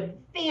 she would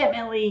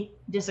vehemently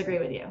disagree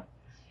with you.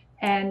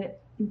 And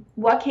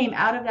what came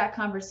out of that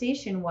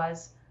conversation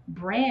was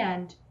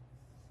brand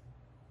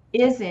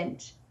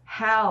isn't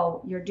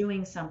how you're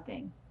doing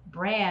something.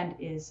 Brand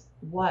is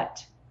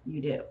what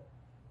you do,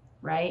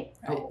 right?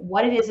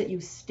 What it is that you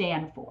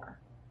stand for.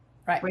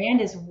 Right. Brand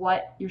is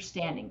what you're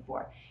standing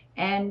for.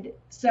 And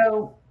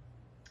so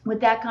with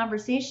that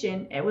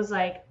conversation, it was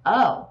like,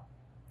 oh,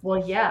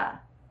 well, yeah,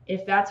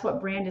 if that's what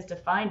brand is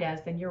defined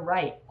as, then you're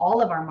right.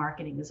 All of our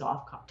marketing is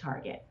off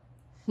target.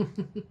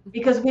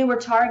 Because we were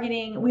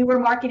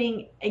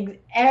marketing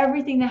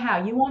everything to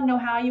how. You want to know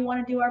how you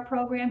want to do our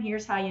program?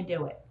 Here's how you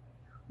do it.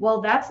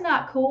 Well, that's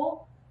not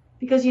cool,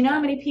 because you know how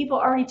many people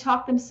already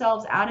talk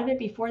themselves out of it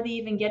before they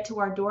even get to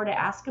our door to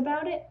ask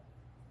about it?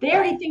 They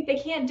already think they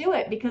can't do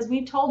it because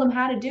we've told them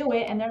how to do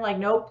it, and they're like,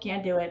 nope,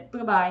 can't do it.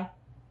 Goodbye.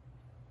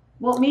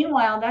 Well,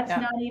 meanwhile, that's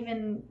not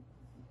even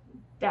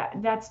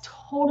that's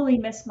totally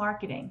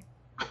mismarketing.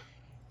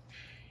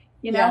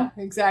 Yeah,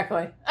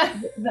 exactly.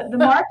 the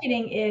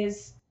marketing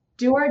is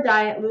do our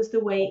diet, lose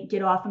the weight,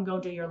 get off and go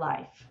do your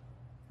life.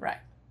 Right.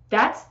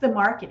 That's the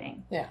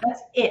marketing. Yeah.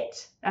 That's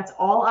it. That's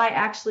all I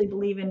actually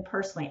believe in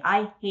personally.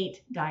 I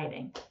hate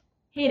dieting.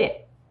 Hate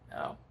it.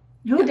 Oh.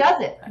 Who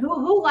does it?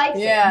 Who likes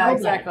it? Yeah, Nobody.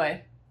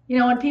 exactly. You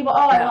know, when people,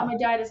 I Yeah. want my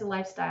diet as a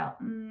lifestyle.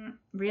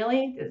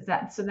 Really?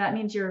 So that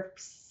means you're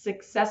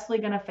successfully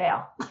going to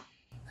fail.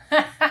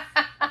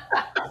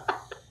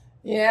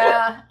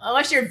 Yeah,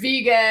 unless you're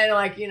vegan,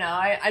 like,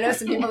 I know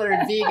some people that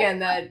are vegan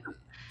that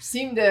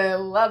seem to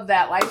love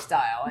that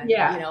lifestyle and,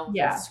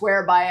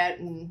 swear by it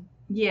and,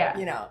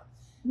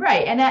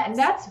 Right. And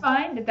that's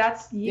fine.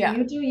 That's you, Yeah.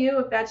 you do you.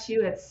 If that's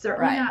you, it's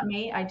certainly Right. not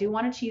me. I do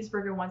want a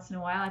cheeseburger once in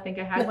a while. I think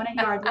I had one at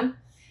Yardley.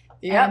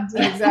 Yep,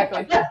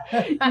 exactly.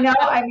 No,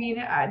 I mean,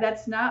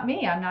 that's not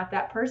me. I'm not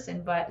that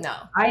person. But No.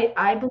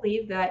 I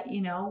believe that,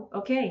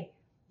 okay,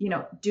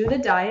 do the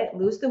diet,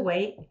 lose the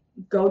weight,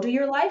 go do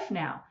your life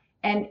now.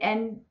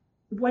 And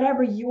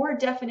whatever your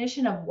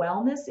definition of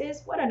wellness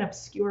is, what an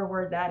obscure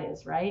word that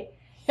is, right?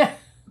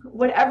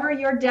 Whatever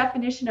your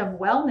definition of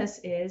wellness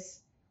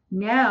is,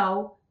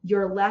 now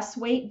you're less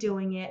weight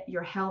doing it,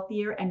 you're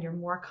healthier, and you're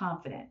more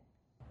confident.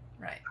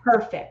 Right.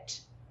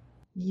 Perfect.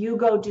 You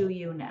go do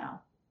you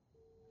now.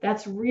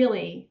 That's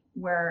really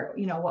where,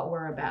 what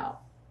we're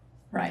about.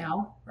 Right.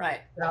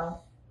 Right.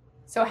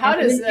 So how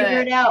does that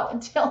figure it out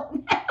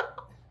until now?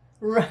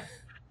 Right.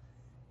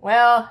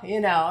 Well,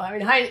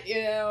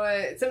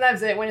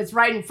 sometimes when it's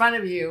right in front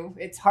of you,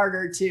 it's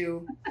harder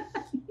to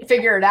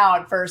figure it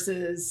out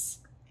versus,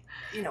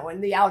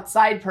 when the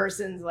outside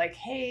person's like,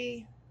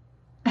 hey,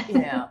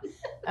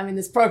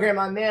 this program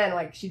I'm in,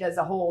 like she does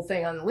a whole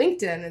thing on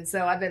LinkedIn. And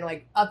so I've been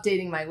like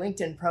updating my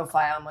LinkedIn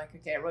profile. I'm like,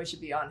 okay, I really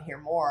should be on here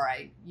more.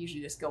 I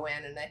usually just go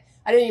in and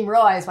I didn't even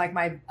realize like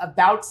my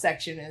about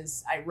section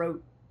is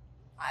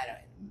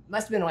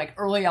must have been like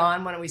early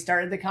on when we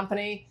started the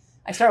company.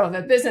 I started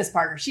with a business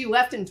partner. She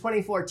left in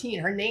 2014.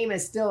 Her name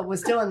was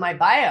still in my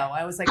bio.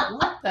 I was like,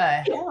 what the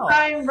hell?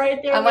 I'm right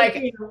there. I'm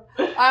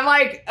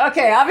like,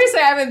 okay, obviously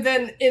I haven't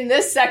been in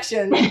this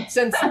section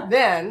since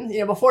then,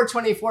 before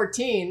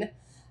 2014.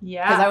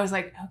 Yeah. Because I was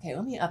like, okay,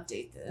 let me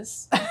update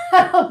this.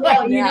 Well,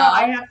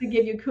 I have to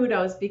give you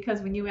kudos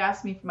because when you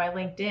asked me for my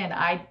LinkedIn,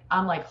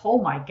 I'm like,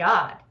 oh my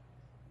God.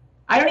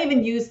 I don't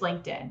even use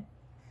LinkedIn.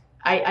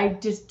 I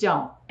just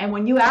don't. And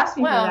when you ask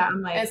me for that,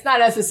 I'm like, it's not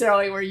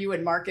necessarily where you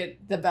would market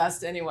the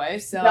best anyway.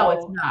 So no,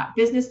 it's not.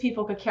 Business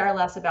people could care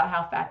less about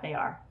how fat they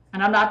are.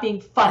 And I'm not being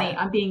funny.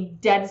 I'm being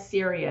dead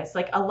serious.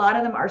 Like a lot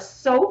of them are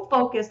so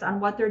focused on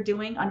what they're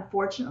doing.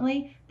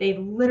 Unfortunately, they've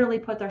literally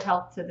put their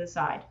health to the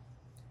side.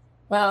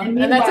 Well, and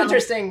that's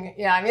interesting.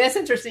 Yeah. That's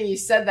interesting. You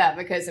said that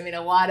because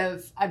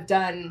I've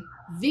done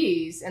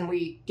these and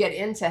we get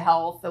into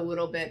health a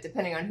little bit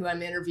depending on who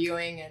I'm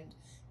interviewing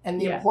and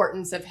the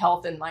importance of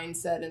health and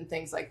mindset and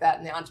things like that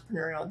in the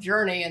entrepreneurial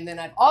journey. And then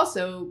I've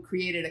also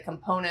created a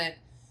component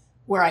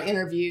where I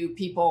interview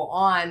people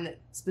on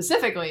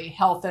specifically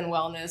health and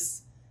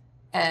wellness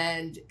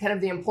and kind of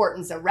the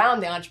importance around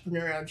the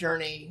entrepreneurial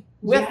journey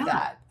with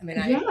that.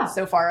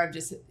 So far I've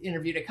just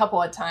interviewed a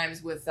couple of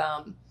times with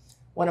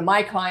one of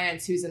my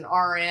clients who's an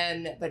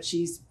RN, but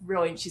she's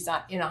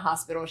not in a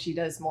hospital. She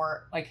does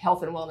more like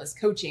health and wellness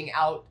coaching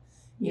out,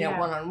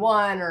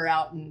 one-on-one or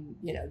out in,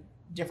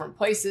 different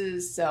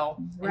places. So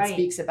and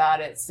speaks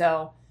about it.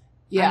 So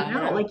yeah. I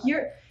know. Like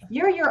you're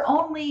your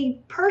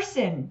only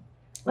person.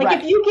 Like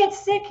if you get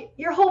sick,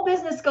 your whole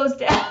business goes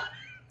down.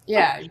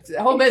 Yeah.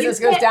 The whole business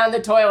goes down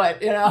the toilet,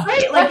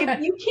 Right. Like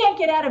if you can't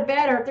get out of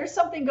bed or if there's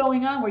something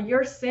going on where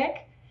you're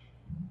sick,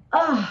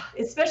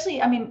 especially,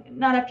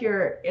 not if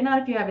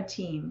you have a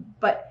team,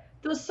 but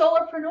those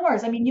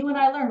solopreneurs. You and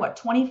I learned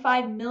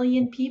 25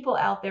 million people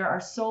out there are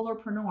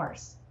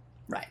solopreneurs.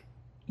 Right.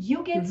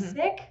 You get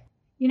sick,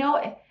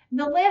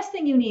 the last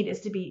thing you need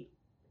is to be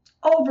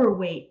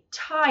overweight,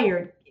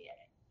 tired,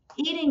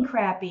 eating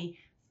crappy,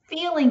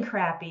 feeling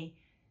crappy,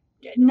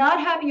 not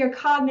having your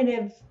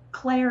cognitive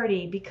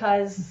clarity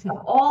because of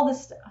all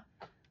this stuff.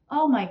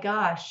 Oh my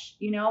gosh,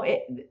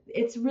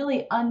 it's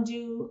really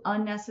undue,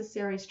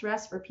 unnecessary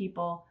stress for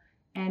people.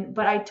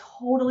 But I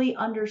totally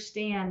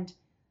understand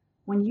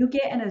when you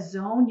get in a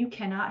zone, you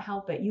cannot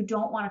help it. You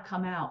don't want to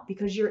come out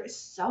because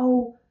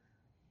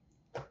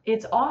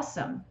it's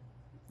awesome.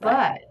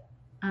 But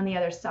on the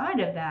other side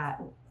of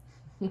that,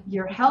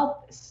 your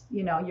health,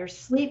 your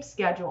sleep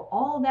schedule,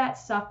 all that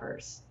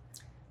suffers.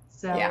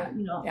 So,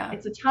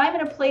 it's a time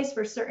and a place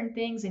for certain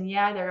things. And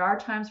there are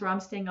times where I'm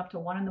staying up to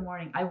 1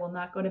 a.m. I will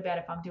not go to bed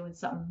if I'm doing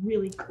something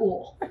really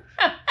cool.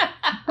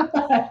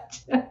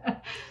 But,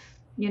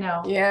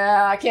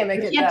 yeah, I can't make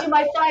it. I can't do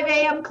my 5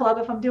 a.m. club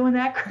if I'm doing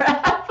that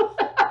crap.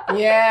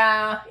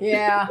 Yeah.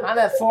 I'm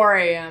at 4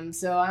 a.m.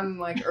 So I'm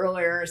like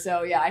earlier.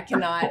 So I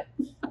cannot.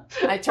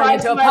 I turn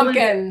into a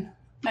pumpkin.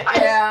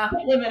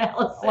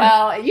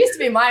 Well, it used to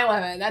be my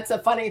limit. That's the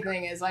funny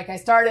thing is like I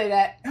started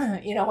at,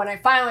 when I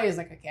finally was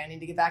like, okay, I need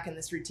to get back in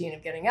this routine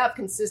of getting up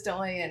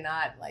consistently and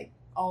not like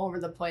all over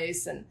the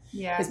place. And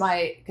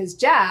because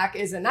Jack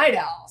is a night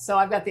owl. So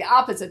I've got the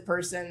opposite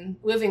person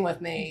living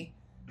with me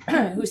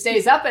who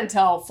stays up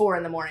until 4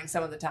 a.m.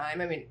 some of the time.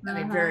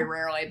 Very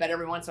rarely, but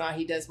every once in a while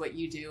he does what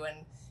you do.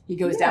 And he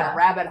goes down a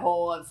rabbit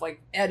hole of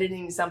like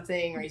editing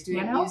something or he's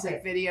doing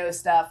music video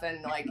stuff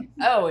and like,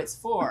 oh, it's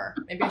 4.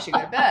 Maybe I should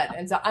go to bed.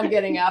 And so I'm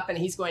getting up and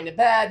he's going to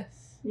bed.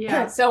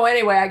 Yeah. So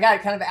anyway, I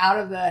got kind of out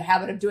of the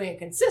habit of doing it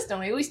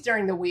consistently, at least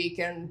during the week.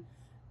 And,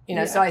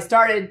 so I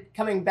started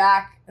coming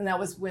back, and that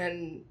was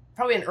when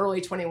probably in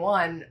early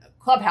 21,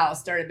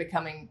 Clubhouse started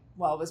becoming,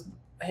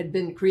 had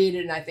been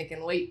created, and I think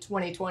in late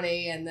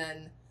 2020 and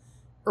then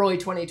early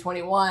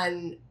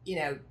 2021,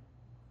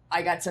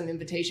 I got some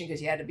invitation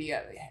because you had to be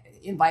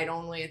invite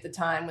only at the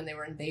time when they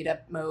were in beta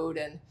mode.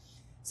 And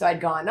so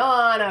I'd gone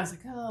on, I was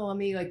like, oh, let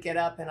me get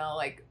up and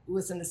I'll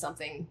listen to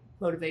something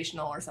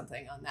motivational or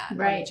something on that.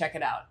 Right. Let me check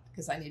it out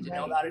because I need to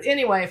know about it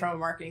anyway from a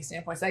marketing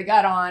standpoint. So I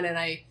got on, and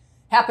I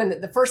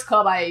happened, the first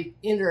club I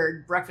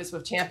entered, Breakfast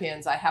with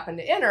Champions, I happened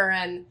to enter,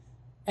 and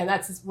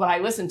that's what I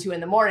listened to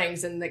in the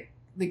mornings. And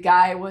the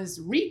guy was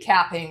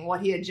recapping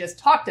what he had just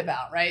talked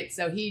about, right?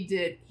 So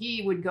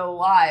he would go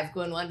live,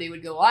 Glenn Lundy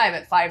would go live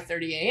at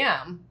 5:30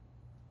 a.m.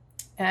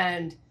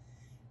 and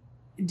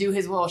do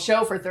his little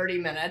show for 30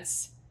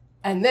 minutes.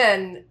 And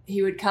then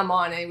he would come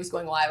on, and he was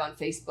going live on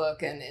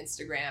Facebook and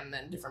Instagram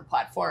and different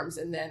platforms,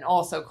 and then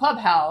also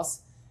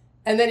Clubhouse.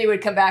 And then he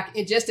would come back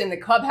just in the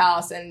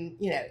Clubhouse, and,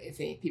 if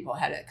any people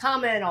had a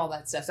comment, all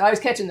that stuff. So I was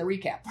catching the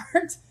recap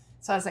part.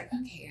 So I was like,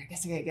 okay, I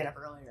guess I got to get up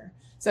earlier.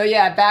 So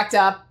yeah, I backed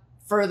up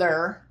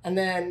further, and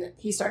then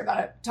he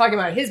started talking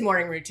about his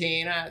morning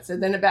routine. So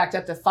then it backed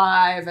up to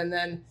 5, and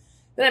then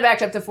I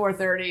backed up to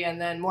 4:30, and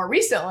then more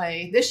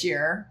recently this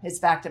year it's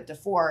backed up to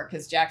 4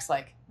 because Jack's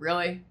like,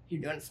 really,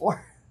 you're doing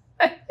 4?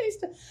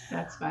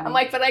 That's funny. I'm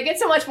like, but I get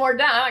so much more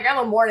done. I'm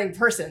a morning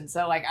person,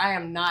 so I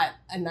am not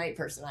a night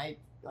person. I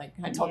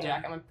told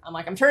Jack,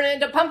 I'm turning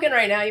into pumpkin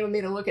right now. You want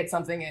me to look at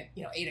something at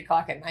 8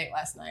 o'clock at night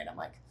last night? I'm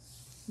like,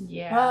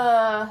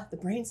 the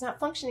brain's not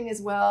functioning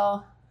as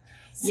well.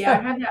 So, yeah,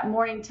 I have that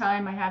morning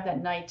time. I have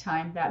that night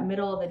time. That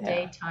middle of the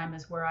day time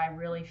is where I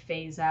really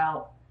phase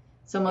out.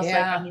 It's almost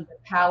like I need the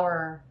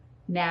power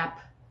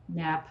nap.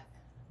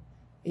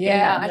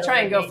 Yeah, I try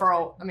and go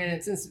for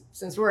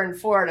since we're in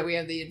Florida, we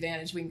have the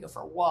advantage. We can go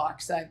for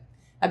walks.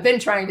 I've been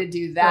trying to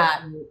do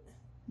that.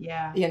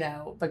 Yeah.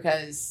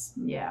 Because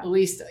at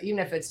least even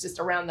if it's just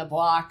around the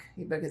block,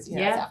 because it's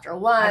after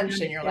lunch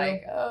and you're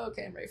like, oh,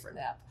 okay, I'm ready for a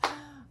nap.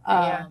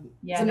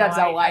 Sometimes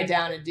I'll lie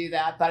down and do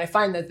that, but I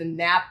find that the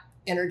nap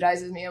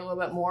energizes me a little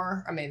bit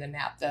more.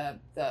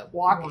 The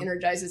walk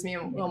energizes me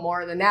a little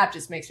more. The nap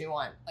just makes me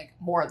want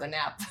more of the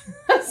nap.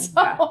 So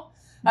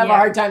I have a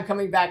hard time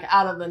coming back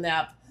out of the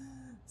nap.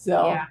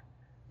 So I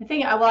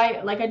think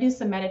I do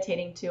some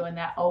meditating too, and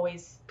that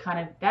always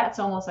that's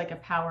almost like a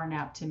power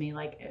nap to me.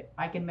 Like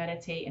I can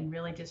meditate and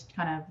really just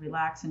kind of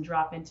relax and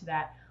drop into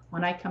that.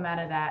 When I come out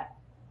of that,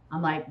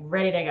 I'm like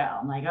ready to go.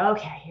 I'm like,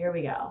 okay, here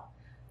we go.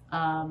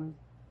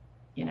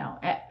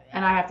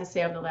 And I have to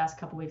say over the last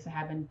couple of weeks, I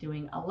have been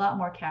doing a lot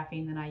more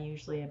caffeine than I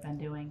usually have been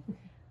doing.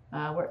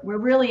 We're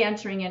really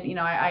entering in,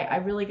 I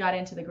really got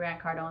into the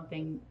Grant Cardone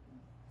thing.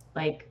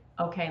 Like,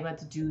 okay,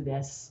 let's do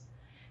this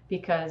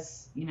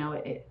because,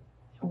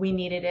 we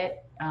needed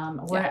it.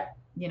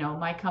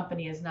 My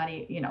company is not,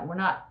 we're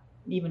not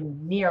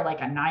even near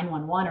like a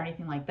 911 or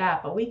anything like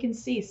that, but we can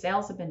see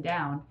sales have been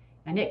down,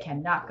 and it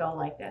cannot go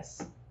like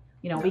this.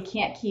 We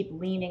can't keep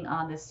leaning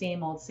on the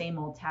same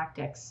old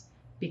tactics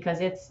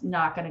because it's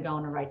not going to go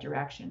in the right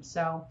direction.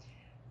 So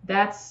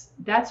that's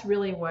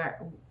really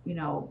where,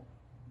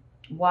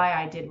 why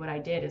I did what I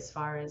did as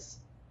far as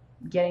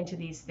getting to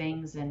these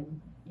things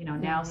and,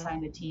 now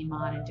signing the team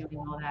on and doing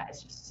all that.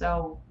 It's just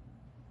so,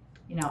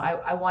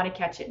 I want to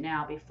catch it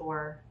now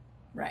before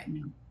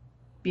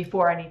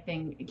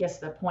anything gets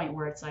to the point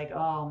where it's like,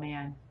 oh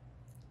man,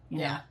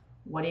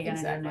 what are you going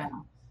to do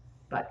now?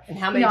 But and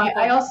how many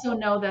people... I also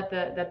know that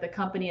the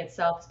company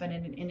itself has been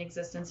in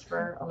existence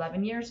for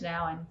 11 years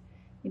now, and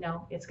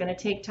it's going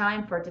to take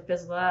time for it to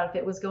fizzle out if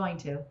it was going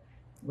to,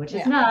 which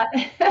it's not.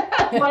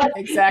 But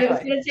exactly.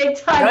 It's going to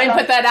take time. Don't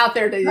put that out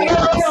there to you.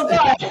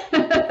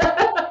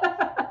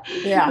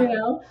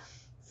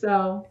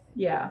 So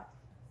yeah.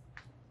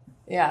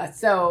 Yeah.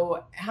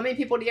 So how many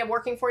people do you have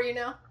working for you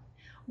now?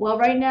 Well,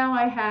 right now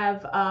I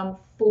have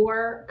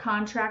 4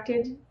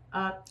 contracted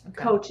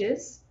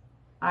coaches.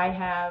 I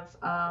have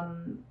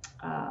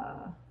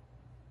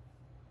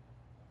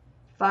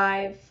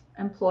 5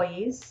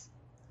 employees.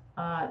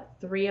 4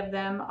 of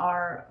them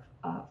are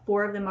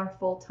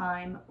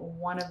full-time.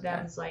 One of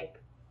them's like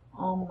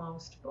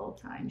almost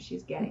full-time.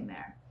 She's getting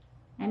there.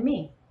 And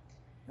me.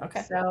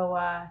 Okay. So,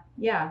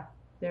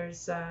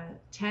 there's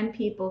 10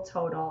 people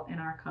total in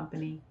our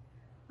company.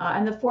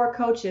 And the 4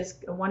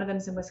 coaches, one of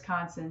them's in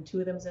Wisconsin,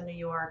 2 of them's in New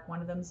York, one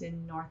of them's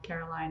in North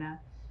Carolina.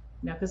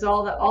 Because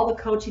all the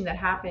coaching that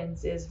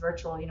happens is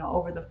virtual,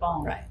 over the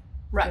phone. Right.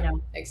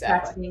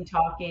 Exactly. Texting,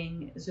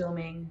 talking,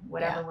 Zooming,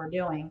 whatever we're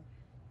doing.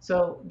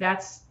 So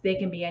they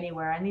can be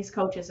anywhere. And these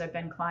coaches have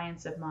been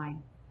clients of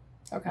mine.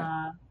 Okay.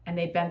 And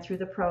they've been through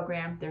the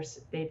program.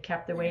 They've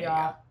kept their weight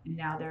off, and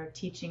now they're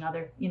teaching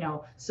other,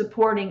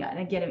 supporting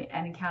and getting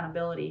an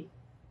accountability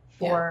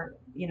for,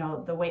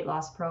 the weight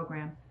loss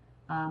program.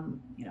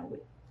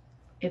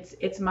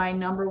 It's my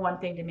number one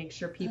thing to make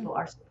sure people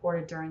are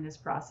supported during this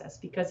process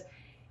because,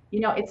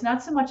 it's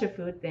not so much a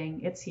food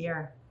thing. It's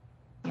here.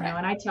 You know,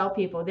 and I tell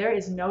people there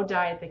is no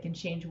diet that can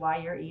change why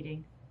you're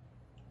eating.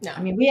 No.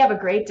 I mean, we have a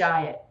great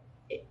diet.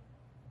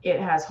 It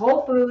has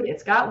whole food,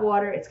 it's got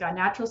water, it's got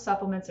natural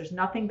supplements. There's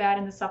nothing bad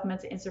in the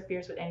supplements that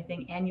interferes with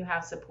anything, and you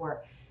have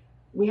support.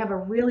 We have a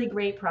really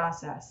great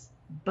process,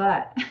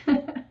 but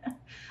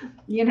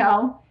you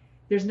know,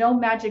 there's no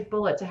magic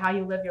bullet to how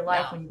you live your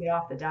life when you get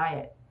off the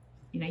diet.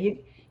 You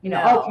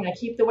know, oh, can I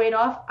keep the weight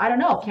off? I don't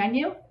know. Can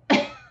you?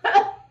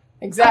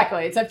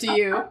 Exactly. It's up to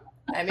you.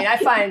 I mean, I've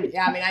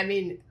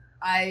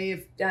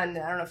done,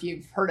 I don't know if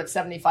you've heard of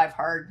 75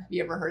 Hard. Have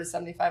you ever heard of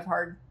 75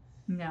 Hard?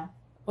 No.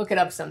 Look it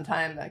up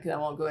sometime because I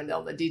won't go into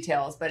all the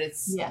details, but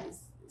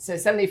so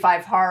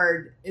 75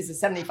 Hard is a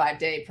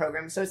 75-day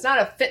program. So it's not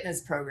a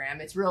fitness program.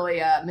 It's really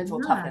a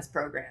mental toughness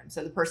program.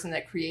 So the person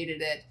that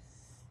created it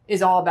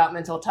is all about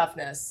mental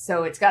toughness.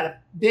 So it's got a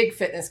big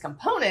fitness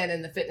component,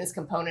 and the fitness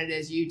component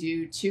is you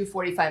do 2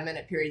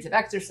 45-minute periods of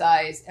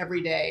exercise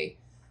every day.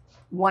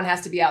 One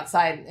has to be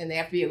outside, and they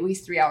have to be at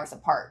least 3 hours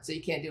apart. So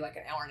you can't do like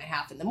an hour and a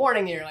half in the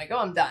morning and you're like, oh,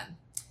 I'm done.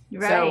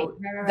 So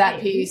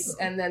that piece.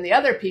 And then the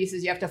other piece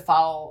is you have to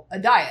follow a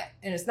diet.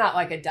 And it's not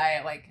like a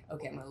diet like,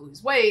 okay, I'm going to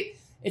lose weight.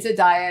 It's a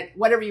diet,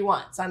 whatever you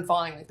want. So I'm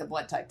following like the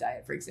blood type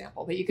diet, for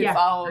example. But you could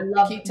follow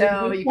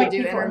keto, you could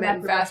do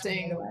intermittent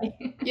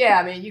fasting. Yeah,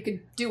 I mean, you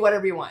could do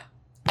whatever you want.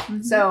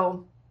 Mm-hmm.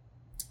 So,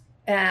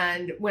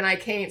 and when I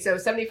came, so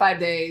 75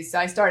 days, so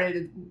I started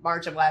in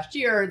March of last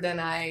year. Then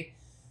I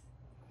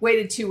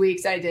waited 2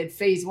 weeks. I did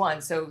phase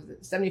 1. So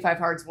 75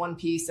 Hard's one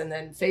piece. And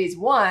then phase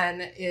 1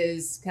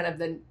 is kind of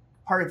the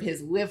part of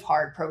his Live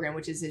Hard program,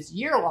 which is his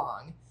year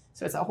long.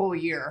 So it's a whole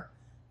year.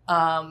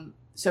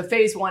 So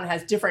phase 1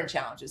 has different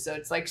challenges. So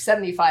it's like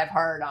 75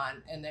 Hard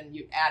on, and then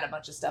you add a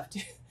bunch of stuff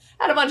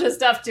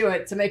to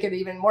it to make it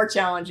even more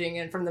challenging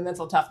and from the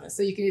mental toughness.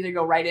 So you can either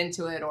go right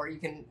into it, or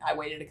I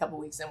waited a couple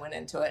weeks and went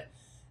into it.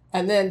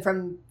 And then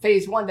from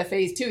phase 1 to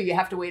phase 2, you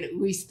have to wait at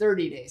least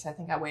 30 days. I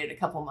think I waited a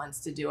couple months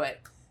to do it.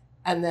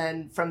 And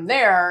then from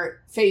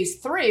there, phase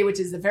 3, which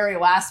is the very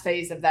last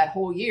phase of that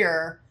whole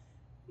year,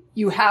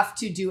 you have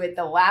to do it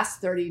the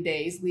last 30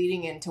 days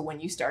leading into when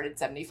you started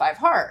 75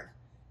 Hard.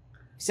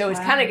 So it's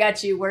kind of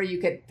got you where you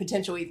could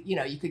potentially,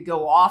 you could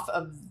go off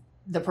of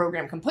the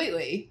program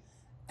completely.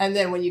 And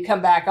then when you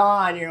come back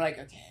on, you're like,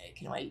 okay,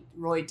 can I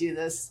really do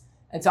this?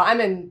 And so I'm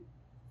in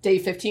day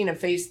 15 of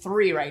phase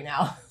 3 right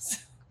now.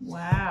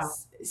 Wow.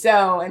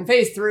 So, and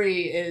phase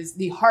 3 is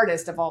the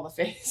hardest of all the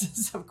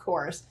phases, of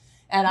course.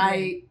 And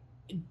I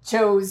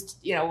chose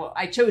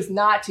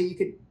not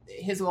to.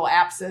 His little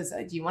app says,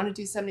 do you want to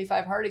do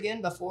 75 Hard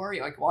again before?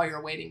 Like while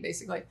you're waiting,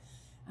 basically.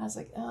 I was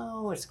like,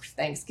 oh, it's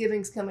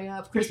Thanksgiving's coming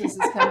up. Christmas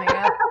is coming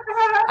up.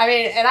 I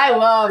mean, and I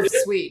love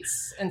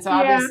sweets. And so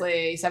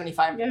obviously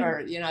 75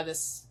 or,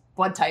 this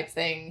blood type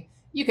thing,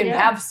 you can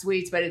have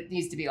sweets, but it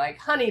needs to be like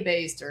honey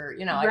based or,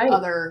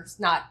 other,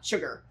 not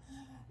sugar.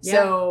 Yeah.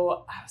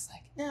 So I was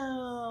like,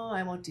 no,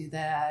 I won't do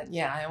that.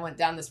 Yeah. I went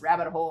down this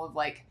rabbit hole of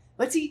like,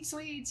 let's eat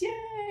sweets.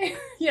 Yay.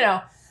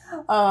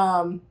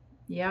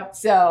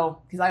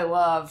 So, cause I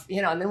love,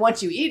 and then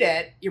once you eat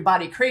it, your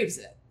body craves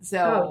it.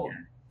 So,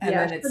 and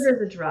then it's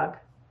sugar's a drug,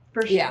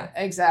 for sure. Yeah,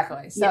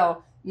 exactly.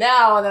 So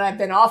now that I've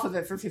been off of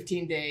it for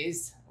 15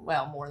 days,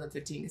 well, more than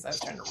 15 because I was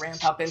trying to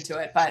ramp up into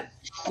it, but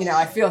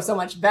I feel so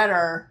much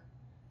better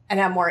and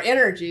have more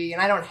energy,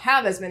 and I don't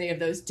have as many of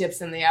those dips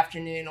in the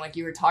afternoon like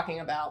you were talking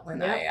about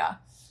when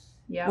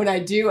I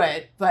do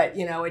it. But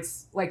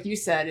it's like you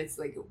said, it's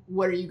like,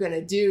 what are you going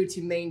to do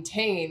to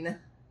maintain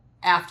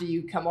after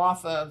you come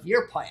off of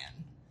your plan?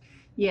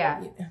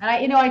 Yeah,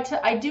 and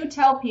I do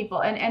tell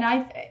people,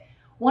 and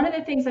one of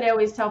the things that I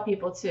always tell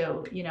people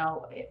too,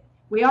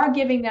 we are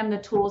giving them the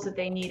tools that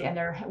they need, and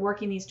they're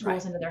working these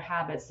tools into their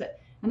habits.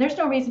 And there's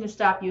no reason to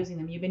stop using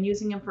them. You've been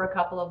using them for a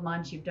couple of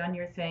months. You've done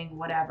your thing,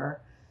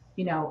 whatever.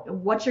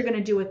 What you're going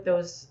to do with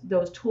those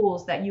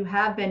tools that you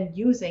have been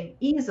using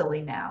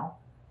easily now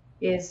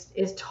is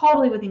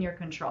totally within your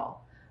control.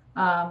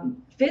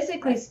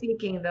 Physically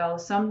speaking, though,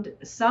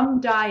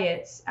 some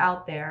diets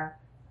out there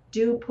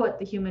do put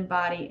the human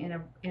body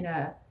in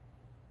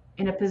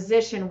a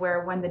position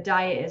where when the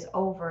diet is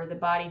over, the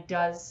body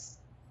does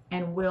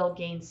and will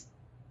gain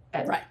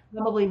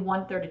probably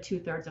 1/3 to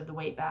 2/3 of the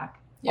weight back,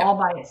 all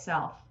by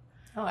itself.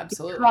 Oh,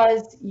 absolutely.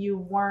 Because you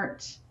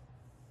weren't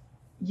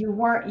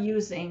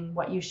using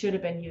what you should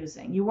have been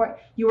using. You were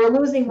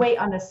losing weight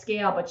on the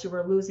scale, but you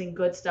were losing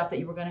good stuff that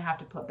you were going to have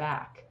to put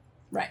back.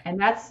 Right. And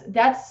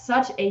that's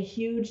such a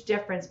huge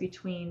difference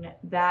between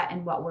that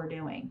and what we're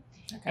doing.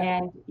 Okay.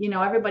 And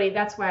everybody,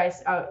 that's why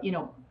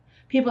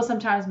people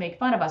sometimes make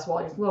fun of us. Well,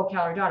 it's low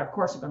calorie diet. Of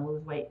course, you're going to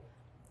lose weight.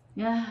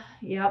 Yeah.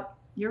 Yep.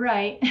 You're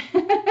right.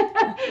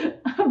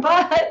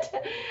 But,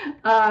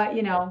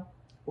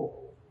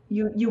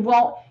 you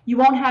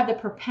won't have the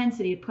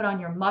propensity to put on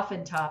your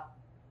muffin top,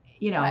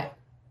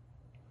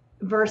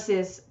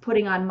 versus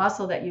putting on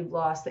muscle that you've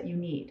lost that you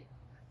need.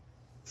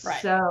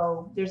 Right.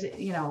 So there's,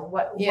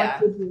 what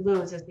did you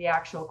lose is the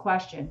actual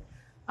question.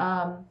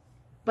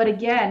 But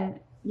again,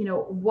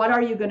 what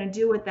are you going to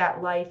do with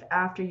that life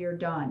after you're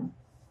done?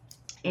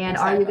 And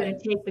are you going to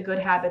take the good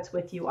habits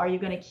with you? Are you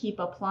going to keep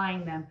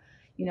applying them?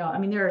 I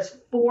mean, there's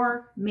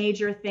 4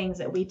 major things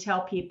that we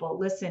tell people,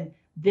 listen,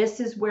 this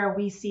is where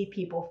we see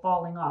people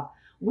falling off.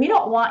 We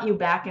don't want you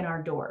back in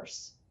our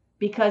doors,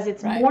 because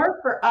it's more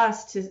for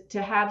us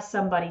to have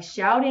somebody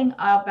shouting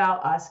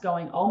about us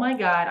going, oh my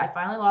God, I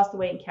finally lost the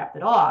weight and kept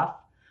it off,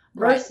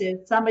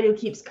 versus somebody who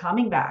keeps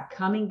coming back.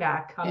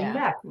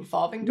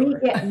 Revolving door. We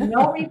get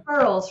no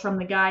referrals from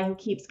the guy who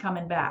keeps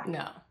coming back.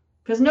 No.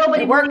 Because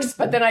nobody works,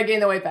 but then I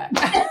gain the weight back.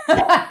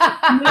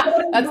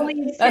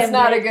 believes that's him.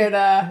 not a good.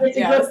 It's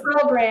a good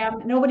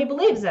program. Nobody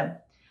believes him.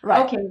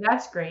 Right. Okay,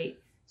 that's great.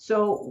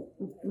 So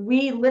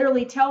we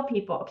literally tell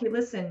people, okay,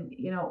 listen,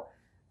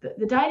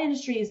 the diet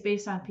industry is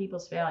based on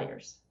people's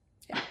failures.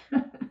 Yeah.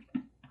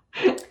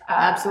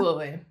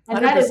 Absolutely. 100%.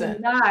 And that is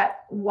not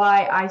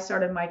why I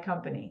started my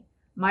company.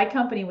 My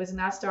company was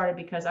not started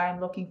because I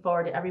am looking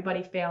forward to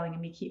everybody failing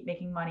and me keep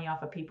making money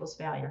off of people's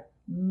failure.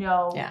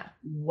 No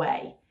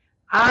way.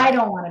 I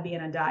don't want to be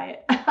in a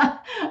diet.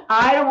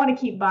 I don't want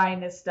to keep buying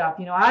this stuff.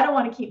 I don't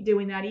want to keep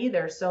doing that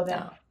either. So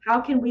then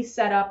how can we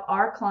set up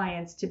our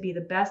clients to be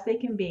the best they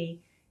can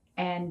be?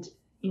 And,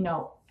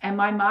 and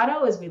my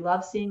motto is we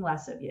love seeing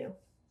less of you.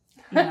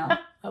 I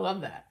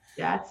love that.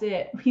 That's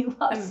it. We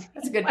love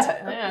that's a good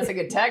that's a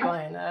good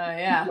tagline.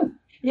 Yeah.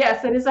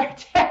 Yes, it is our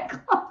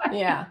tagline.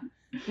 Yeah.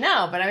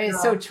 No, but I mean,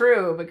 it's so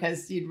true,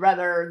 because you'd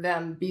rather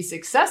them be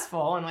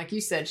successful and, like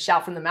you said,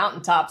 shout from the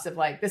mountaintops of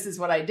like, this is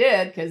what I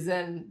did, because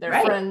then their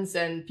friends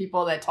and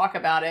people that talk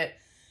about it.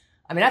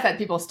 I mean, I've had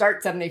people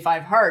start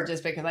 75 Hard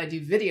just because I do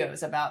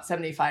videos about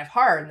 75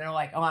 Hard, and they're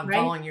like, oh, I'm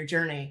following your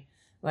journey,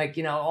 like,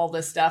 all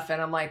this stuff.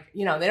 And I'm like,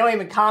 they don't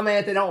even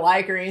comment, they don't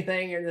like or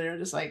anything, or they're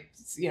just like,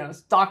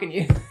 stalking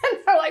you. And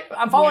they're like,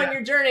 I'm following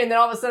your journey. And then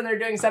all of a sudden they're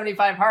doing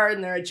 75 Hard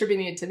and they're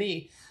attributing it to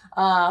me.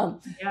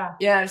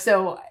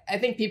 So I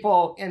think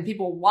people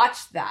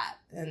watch that,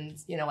 and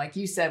like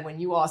you said, when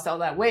you lost all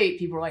that weight,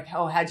 people were like,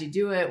 oh, how'd you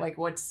do it? Like,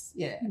 what's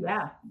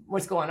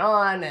going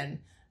on? And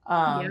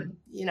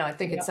I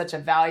think it's such a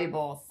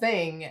valuable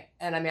thing.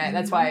 And I mean,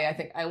 that's why I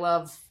think I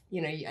love,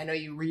 I know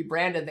you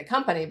rebranded the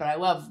company, but I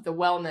love the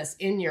wellness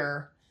in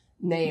your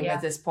name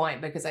at this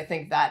point, because I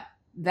think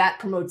that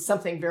promotes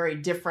something very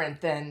different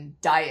than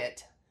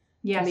diet.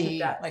 Yes, to me, it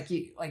does.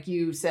 like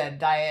you said,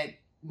 diet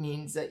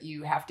means that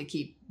you have to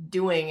keep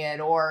doing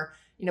it, or,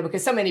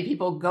 because so many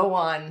people go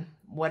on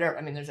whatever.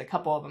 I mean, there's a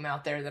couple of them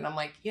out there that I'm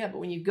like, but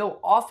when you go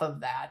off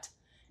of that,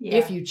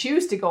 if you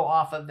choose to go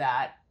off of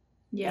that,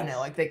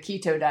 like the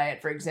keto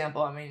diet, for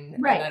example, I mean,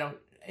 I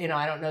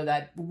don't know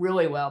that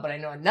really well, but I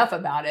know enough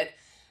about it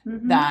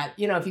that,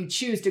 if you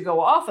choose to go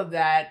off of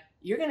that,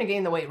 you're going to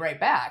gain the weight right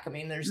back. I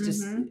mean, there's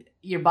just,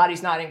 your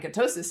body's not in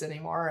ketosis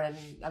anymore. And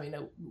I mean,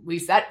 at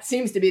least that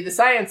seems to be the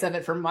science of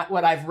it from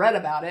what I've read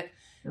about it,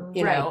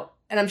 you know.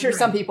 And I'm sure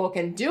some people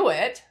can do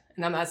it,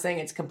 and I'm not saying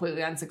it's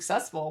completely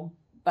unsuccessful,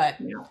 but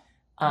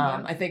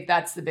I think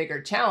that's the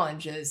bigger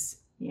challenge is,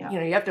 you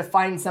have to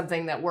find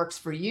something that works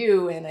for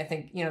you. And I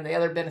think, the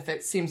other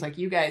benefit seems like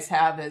you guys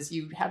have is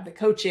you have the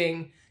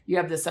coaching, you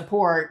have the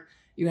support,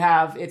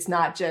 it's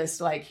not just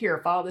like, here,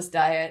 follow this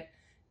diet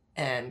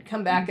and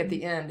come back at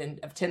the end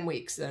of 10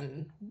 weeks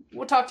and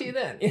we'll talk to you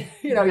then.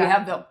 You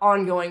have the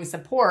ongoing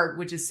support,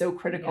 which is so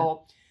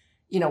critical.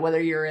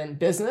 Whether you're in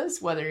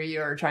business, whether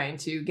you're trying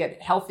to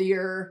get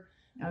healthier,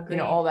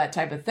 all that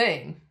type of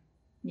thing.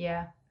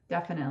 Yeah,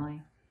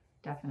 definitely.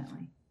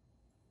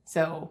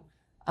 So,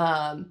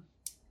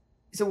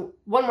 so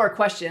one more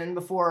question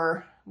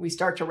before we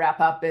start to wrap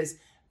up is,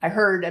 I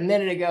heard a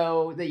minute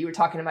ago that you were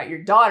talking about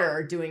your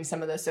daughter doing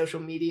some of the social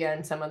media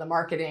and some of the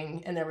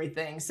marketing and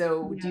everything.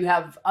 So do you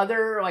have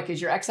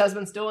is your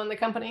ex-husband still in the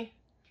company?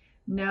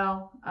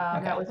 No,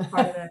 that was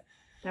part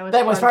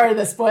of part of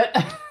the split.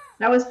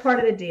 That was part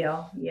of the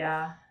deal.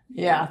 Yeah.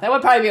 Yeah. That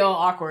would probably be a little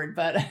awkward,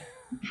 but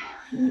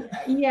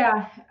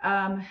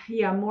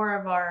more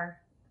of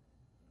our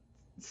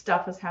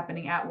stuff was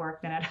happening at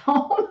work than at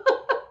home.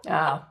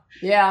 Oh,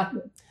 yeah.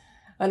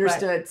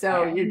 Understood.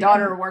 So your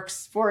daughter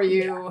works for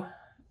you.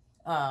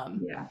 She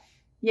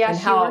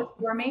works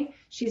for me.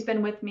 She's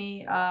been with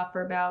me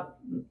for about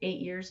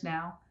 8 years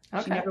now.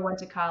 Okay. She never went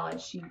to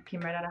college. She came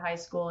right out of high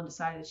school and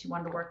decided that she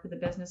wanted to work for the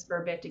business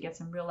for a bit to get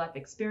some real life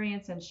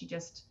experience, and she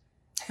just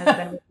has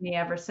been with me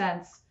ever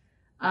since.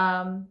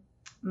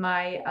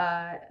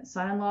 My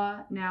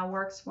son-in-law now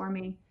works for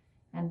me,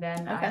 and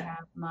then I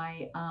have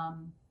my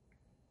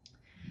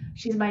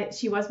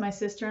she was my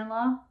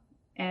sister-in-law,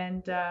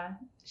 and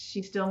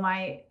she's still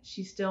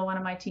one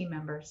of my team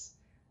members.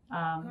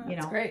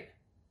 That's great.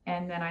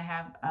 And then I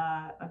have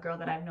a girl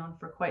that I've known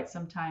for quite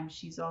some time.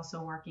 She's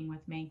also working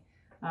with me,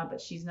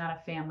 but she's not a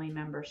family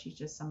member. She's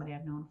just somebody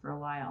I've known for a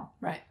while.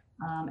 Right.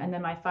 And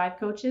then my 5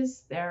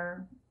 coaches,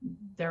 they're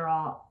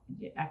all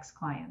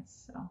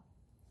ex-clients. So.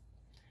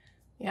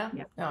 Yeah.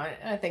 No,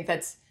 I think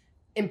that's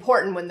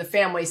important when the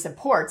family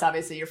supports.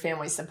 Obviously, your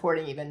family's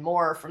supporting even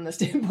more from the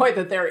standpoint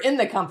that they're in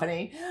the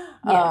company,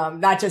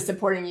 not just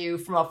supporting you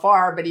from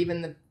afar, but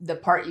even the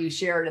part you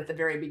shared at the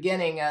very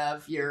beginning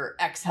of your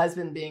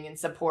ex-husband being in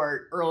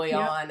support early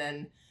on,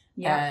 and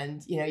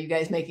you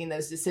guys making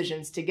those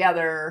decisions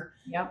together.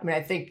 Yep. I mean,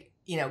 I think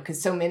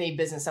because so many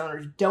business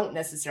owners don't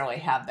necessarily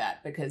have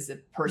that, because the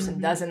person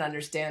Mhm. doesn't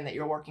understand that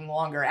you're working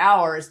longer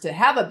hours to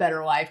have a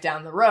better life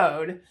down the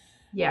road,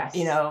 Yes.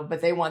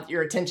 but they want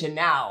your attention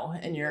now,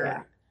 and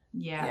you're,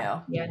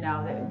 Yeah.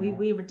 No,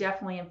 we were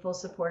definitely in full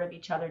support of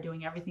each other,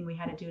 doing everything we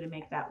had to do to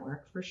make that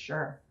work, for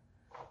sure.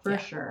 For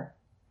sure.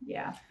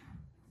 Yeah.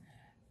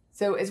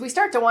 So as we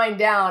start to wind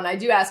down, I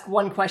do ask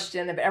one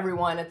question of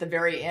everyone at the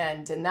very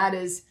end, and that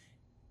is,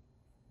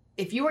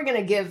 if you were going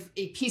to give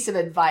a piece of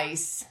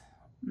advice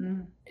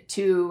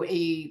to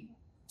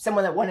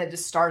someone that wanted to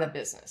start a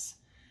business,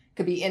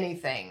 could be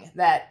anything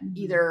that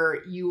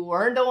either you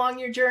learned along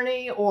your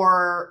journey,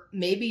 or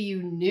maybe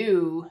you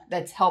knew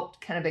that's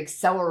helped kind of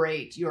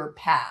accelerate your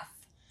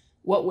path,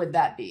 what would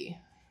that be?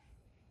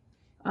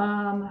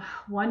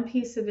 One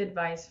piece of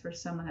advice for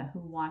someone who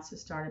wants to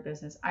start a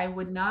business, I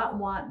would not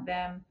want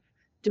them,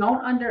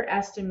 don't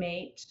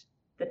underestimate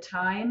the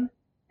time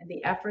and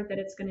the effort that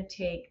it's going to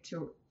take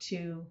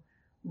to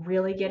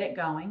really get it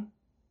going.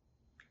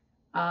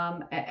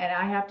 And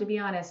I have to be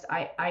honest,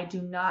 I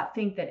do not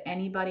think that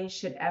anybody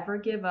should ever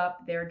give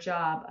up their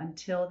job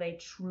until they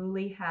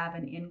truly have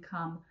an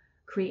income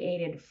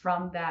created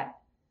from that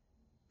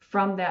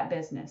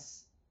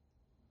business.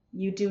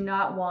 You do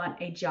not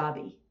want a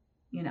jobby,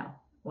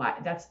 why?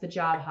 That's the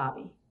job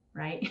hobby,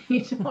 right?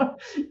 You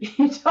don't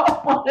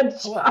want a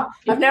job. Well,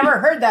 I've never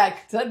heard that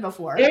said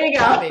before. There you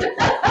go.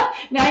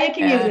 Now you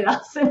can use it,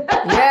 Allison.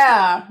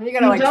 Yeah, you're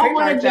gonna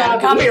trademark that,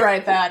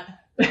 copyright that.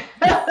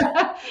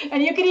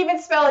 And you can even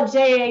spell it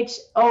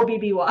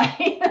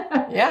JHOBBY.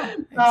 Yeah,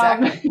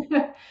 exactly.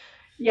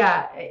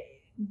 Yeah,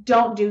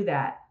 don't do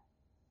that.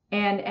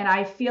 And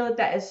I feel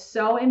that is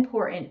so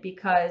important,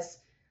 because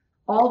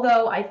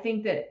although I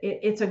think that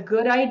it's a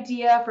good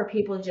idea for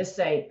people to just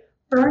say,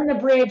 burn the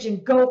bridge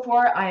and go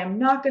for it. I'm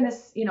not going to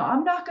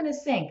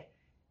sink.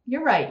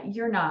 You're right.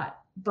 You're not.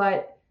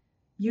 But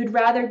you'd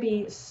rather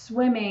be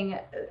swimming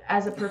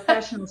as a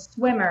professional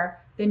swimmer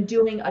than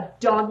doing a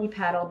doggy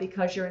paddle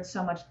because you're in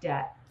so much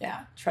debt.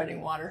 Yeah.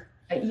 Treading water.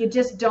 You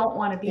just don't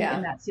want to be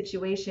in that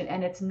situation.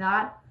 And it's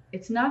not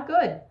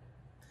good.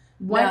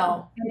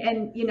 No.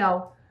 And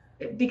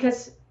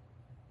because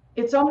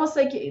it's almost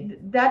like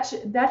that's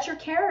your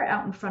carrot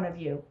out in front of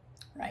you.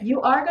 Right.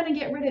 You are going to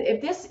get rid of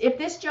if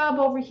this job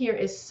over here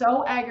is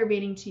so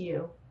aggravating to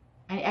you,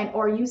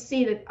 or you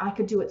see that I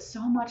could do it so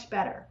much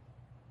better.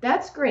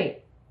 That's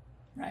great.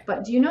 Right.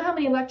 But do you know how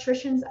many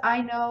electricians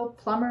I know,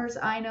 plumbers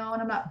I know,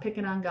 and I'm not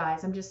picking on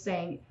guys. I'm just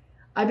saying,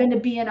 I've been to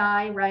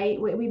BNI,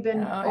 right? We've been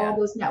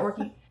those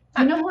networking.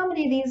 Do you know how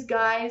many of these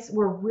guys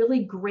were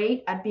really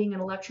great at being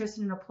an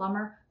electrician and a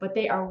plumber, but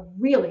they are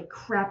really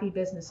crappy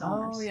business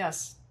owners? Oh,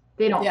 yes.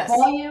 They don't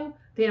call you.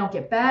 They don't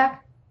get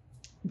back.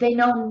 They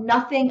know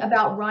nothing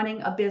about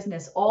running a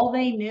business. All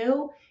they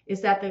knew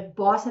is that the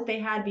boss that they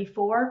had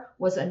before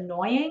was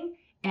annoying,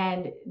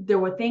 and there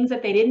were things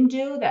that they didn't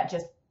do that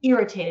just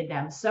irritated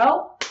them.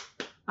 So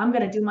I'm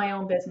going to do my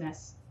own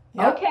business.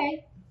 Yep.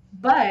 Okay,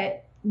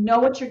 but know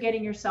what you're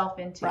getting yourself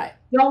into. Right.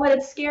 Don't let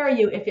it scare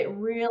you if it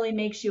really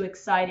makes you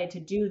excited to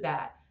do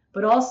that.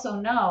 But also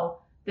know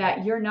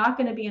that you're not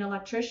going to be an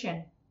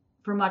electrician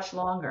for much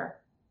longer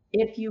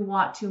if you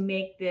want to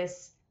make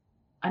this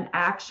an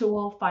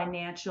actual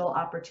financial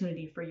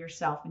opportunity for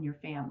yourself and your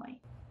family.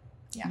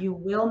 Yeah. You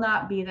will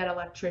not be that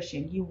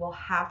electrician. You will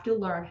have to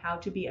learn how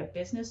to be a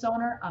business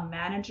owner, a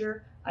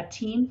manager, a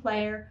team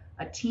player,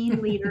 a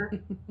team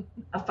leader,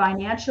 a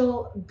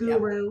financial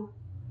guru,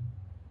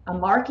 a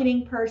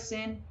marketing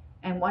person.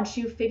 And once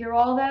you figure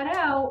all that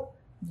out,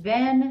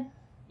 then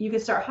you can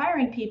start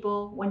hiring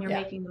people when you're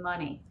making the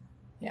money.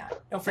 Yeah.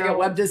 Don't forget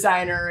web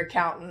designer,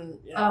 accountant,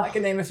 I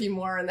can name a few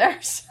more in there.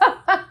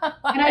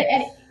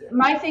 and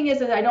my thing is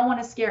that I don't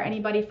want to scare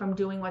anybody from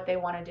doing what they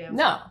want to do.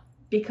 No.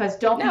 Because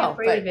don't be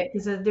afraid of it,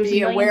 because there's millions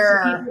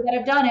of people that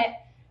have done it.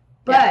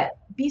 But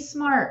be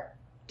smart.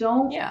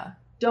 Don't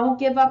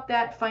give up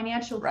that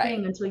financial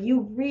thing until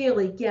you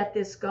really get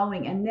this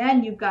going. And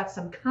then you've got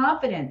some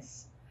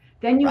confidence.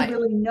 Then you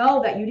really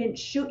know that you didn't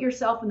shoot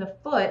yourself in the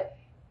foot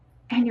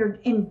and you're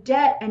in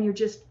debt and you're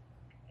just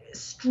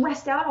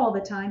stressed out all the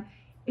time.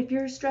 If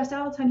you're stressed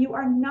out all the time, you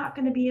are not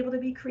going to be able to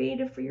be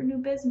creative for your new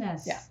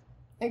business. Yeah,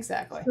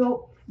 exactly.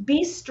 So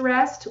be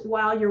stressed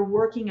while you're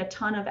working a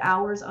ton of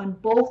hours on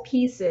both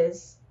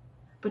pieces,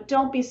 but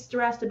don't be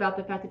stressed about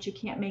the fact that you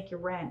can't make your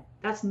rent.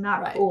 That's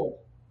not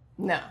cool.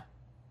 No.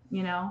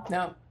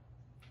 No.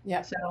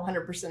 Yeah, so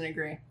 100%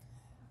 agree.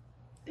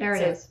 There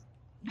it is.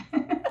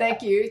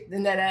 Thank you,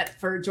 Nanette,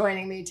 for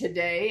joining me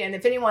today. And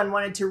if anyone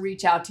wanted to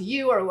reach out to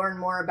you or learn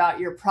more about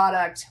your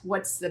product,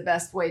 what's the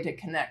best way to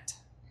connect?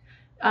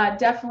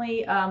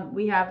 Definitely.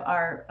 We have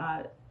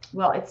our,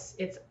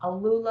 it's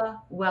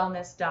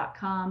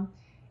alulawellness.com,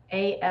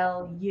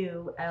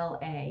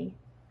 ALULA,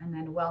 and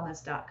then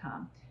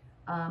wellness.com,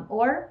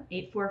 or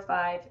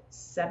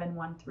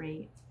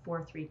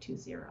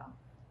 845-713-4320.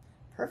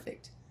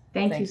 Perfect.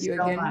 Thank you so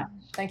again. much.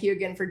 Thank you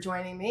again for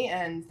joining me.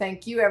 And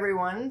thank you,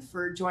 everyone,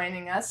 for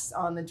joining us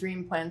on the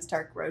Dream Plan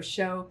Start Grow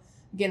show.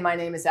 Again, my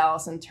name is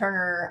Allison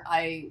Turner.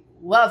 I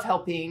love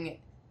helping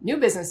new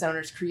business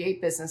owners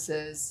create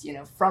businesses,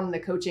 from the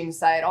coaching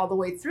side all the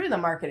way through the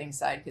marketing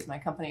side, because my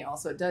company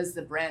also does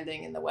the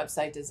branding and the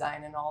website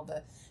design and all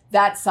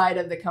that side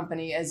of the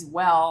company as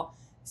well.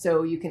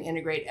 So you can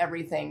integrate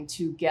everything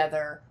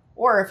together.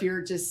 Or if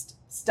you're just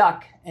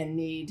stuck and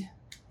need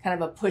kind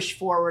of a push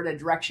forward, a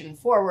direction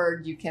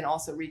forward, you can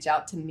also reach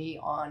out to me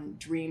on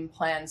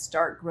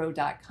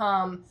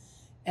dreamplanstartgrow.com.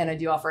 And I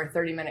do offer a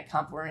 30-minute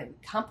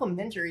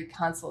complimentary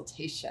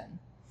consultation.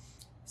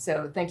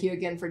 So thank you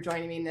again for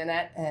joining me,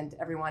 Nanette, and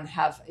everyone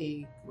have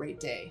a great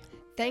day.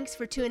 Thanks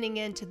for tuning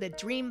in to the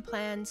Dream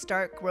Plan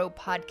Start Grow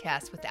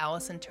podcast with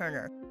Allison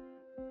Turner.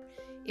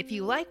 If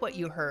you like what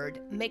you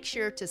heard, make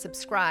sure to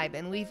subscribe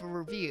and leave a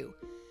review.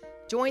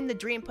 Join the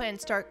Dream Plan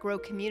Start Grow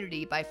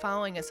community by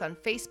following us on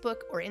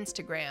Facebook or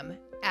Instagram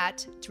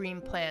 @Dream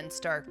Plan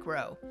Start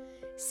Grow.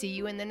 See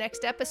you in the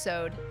next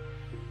episode.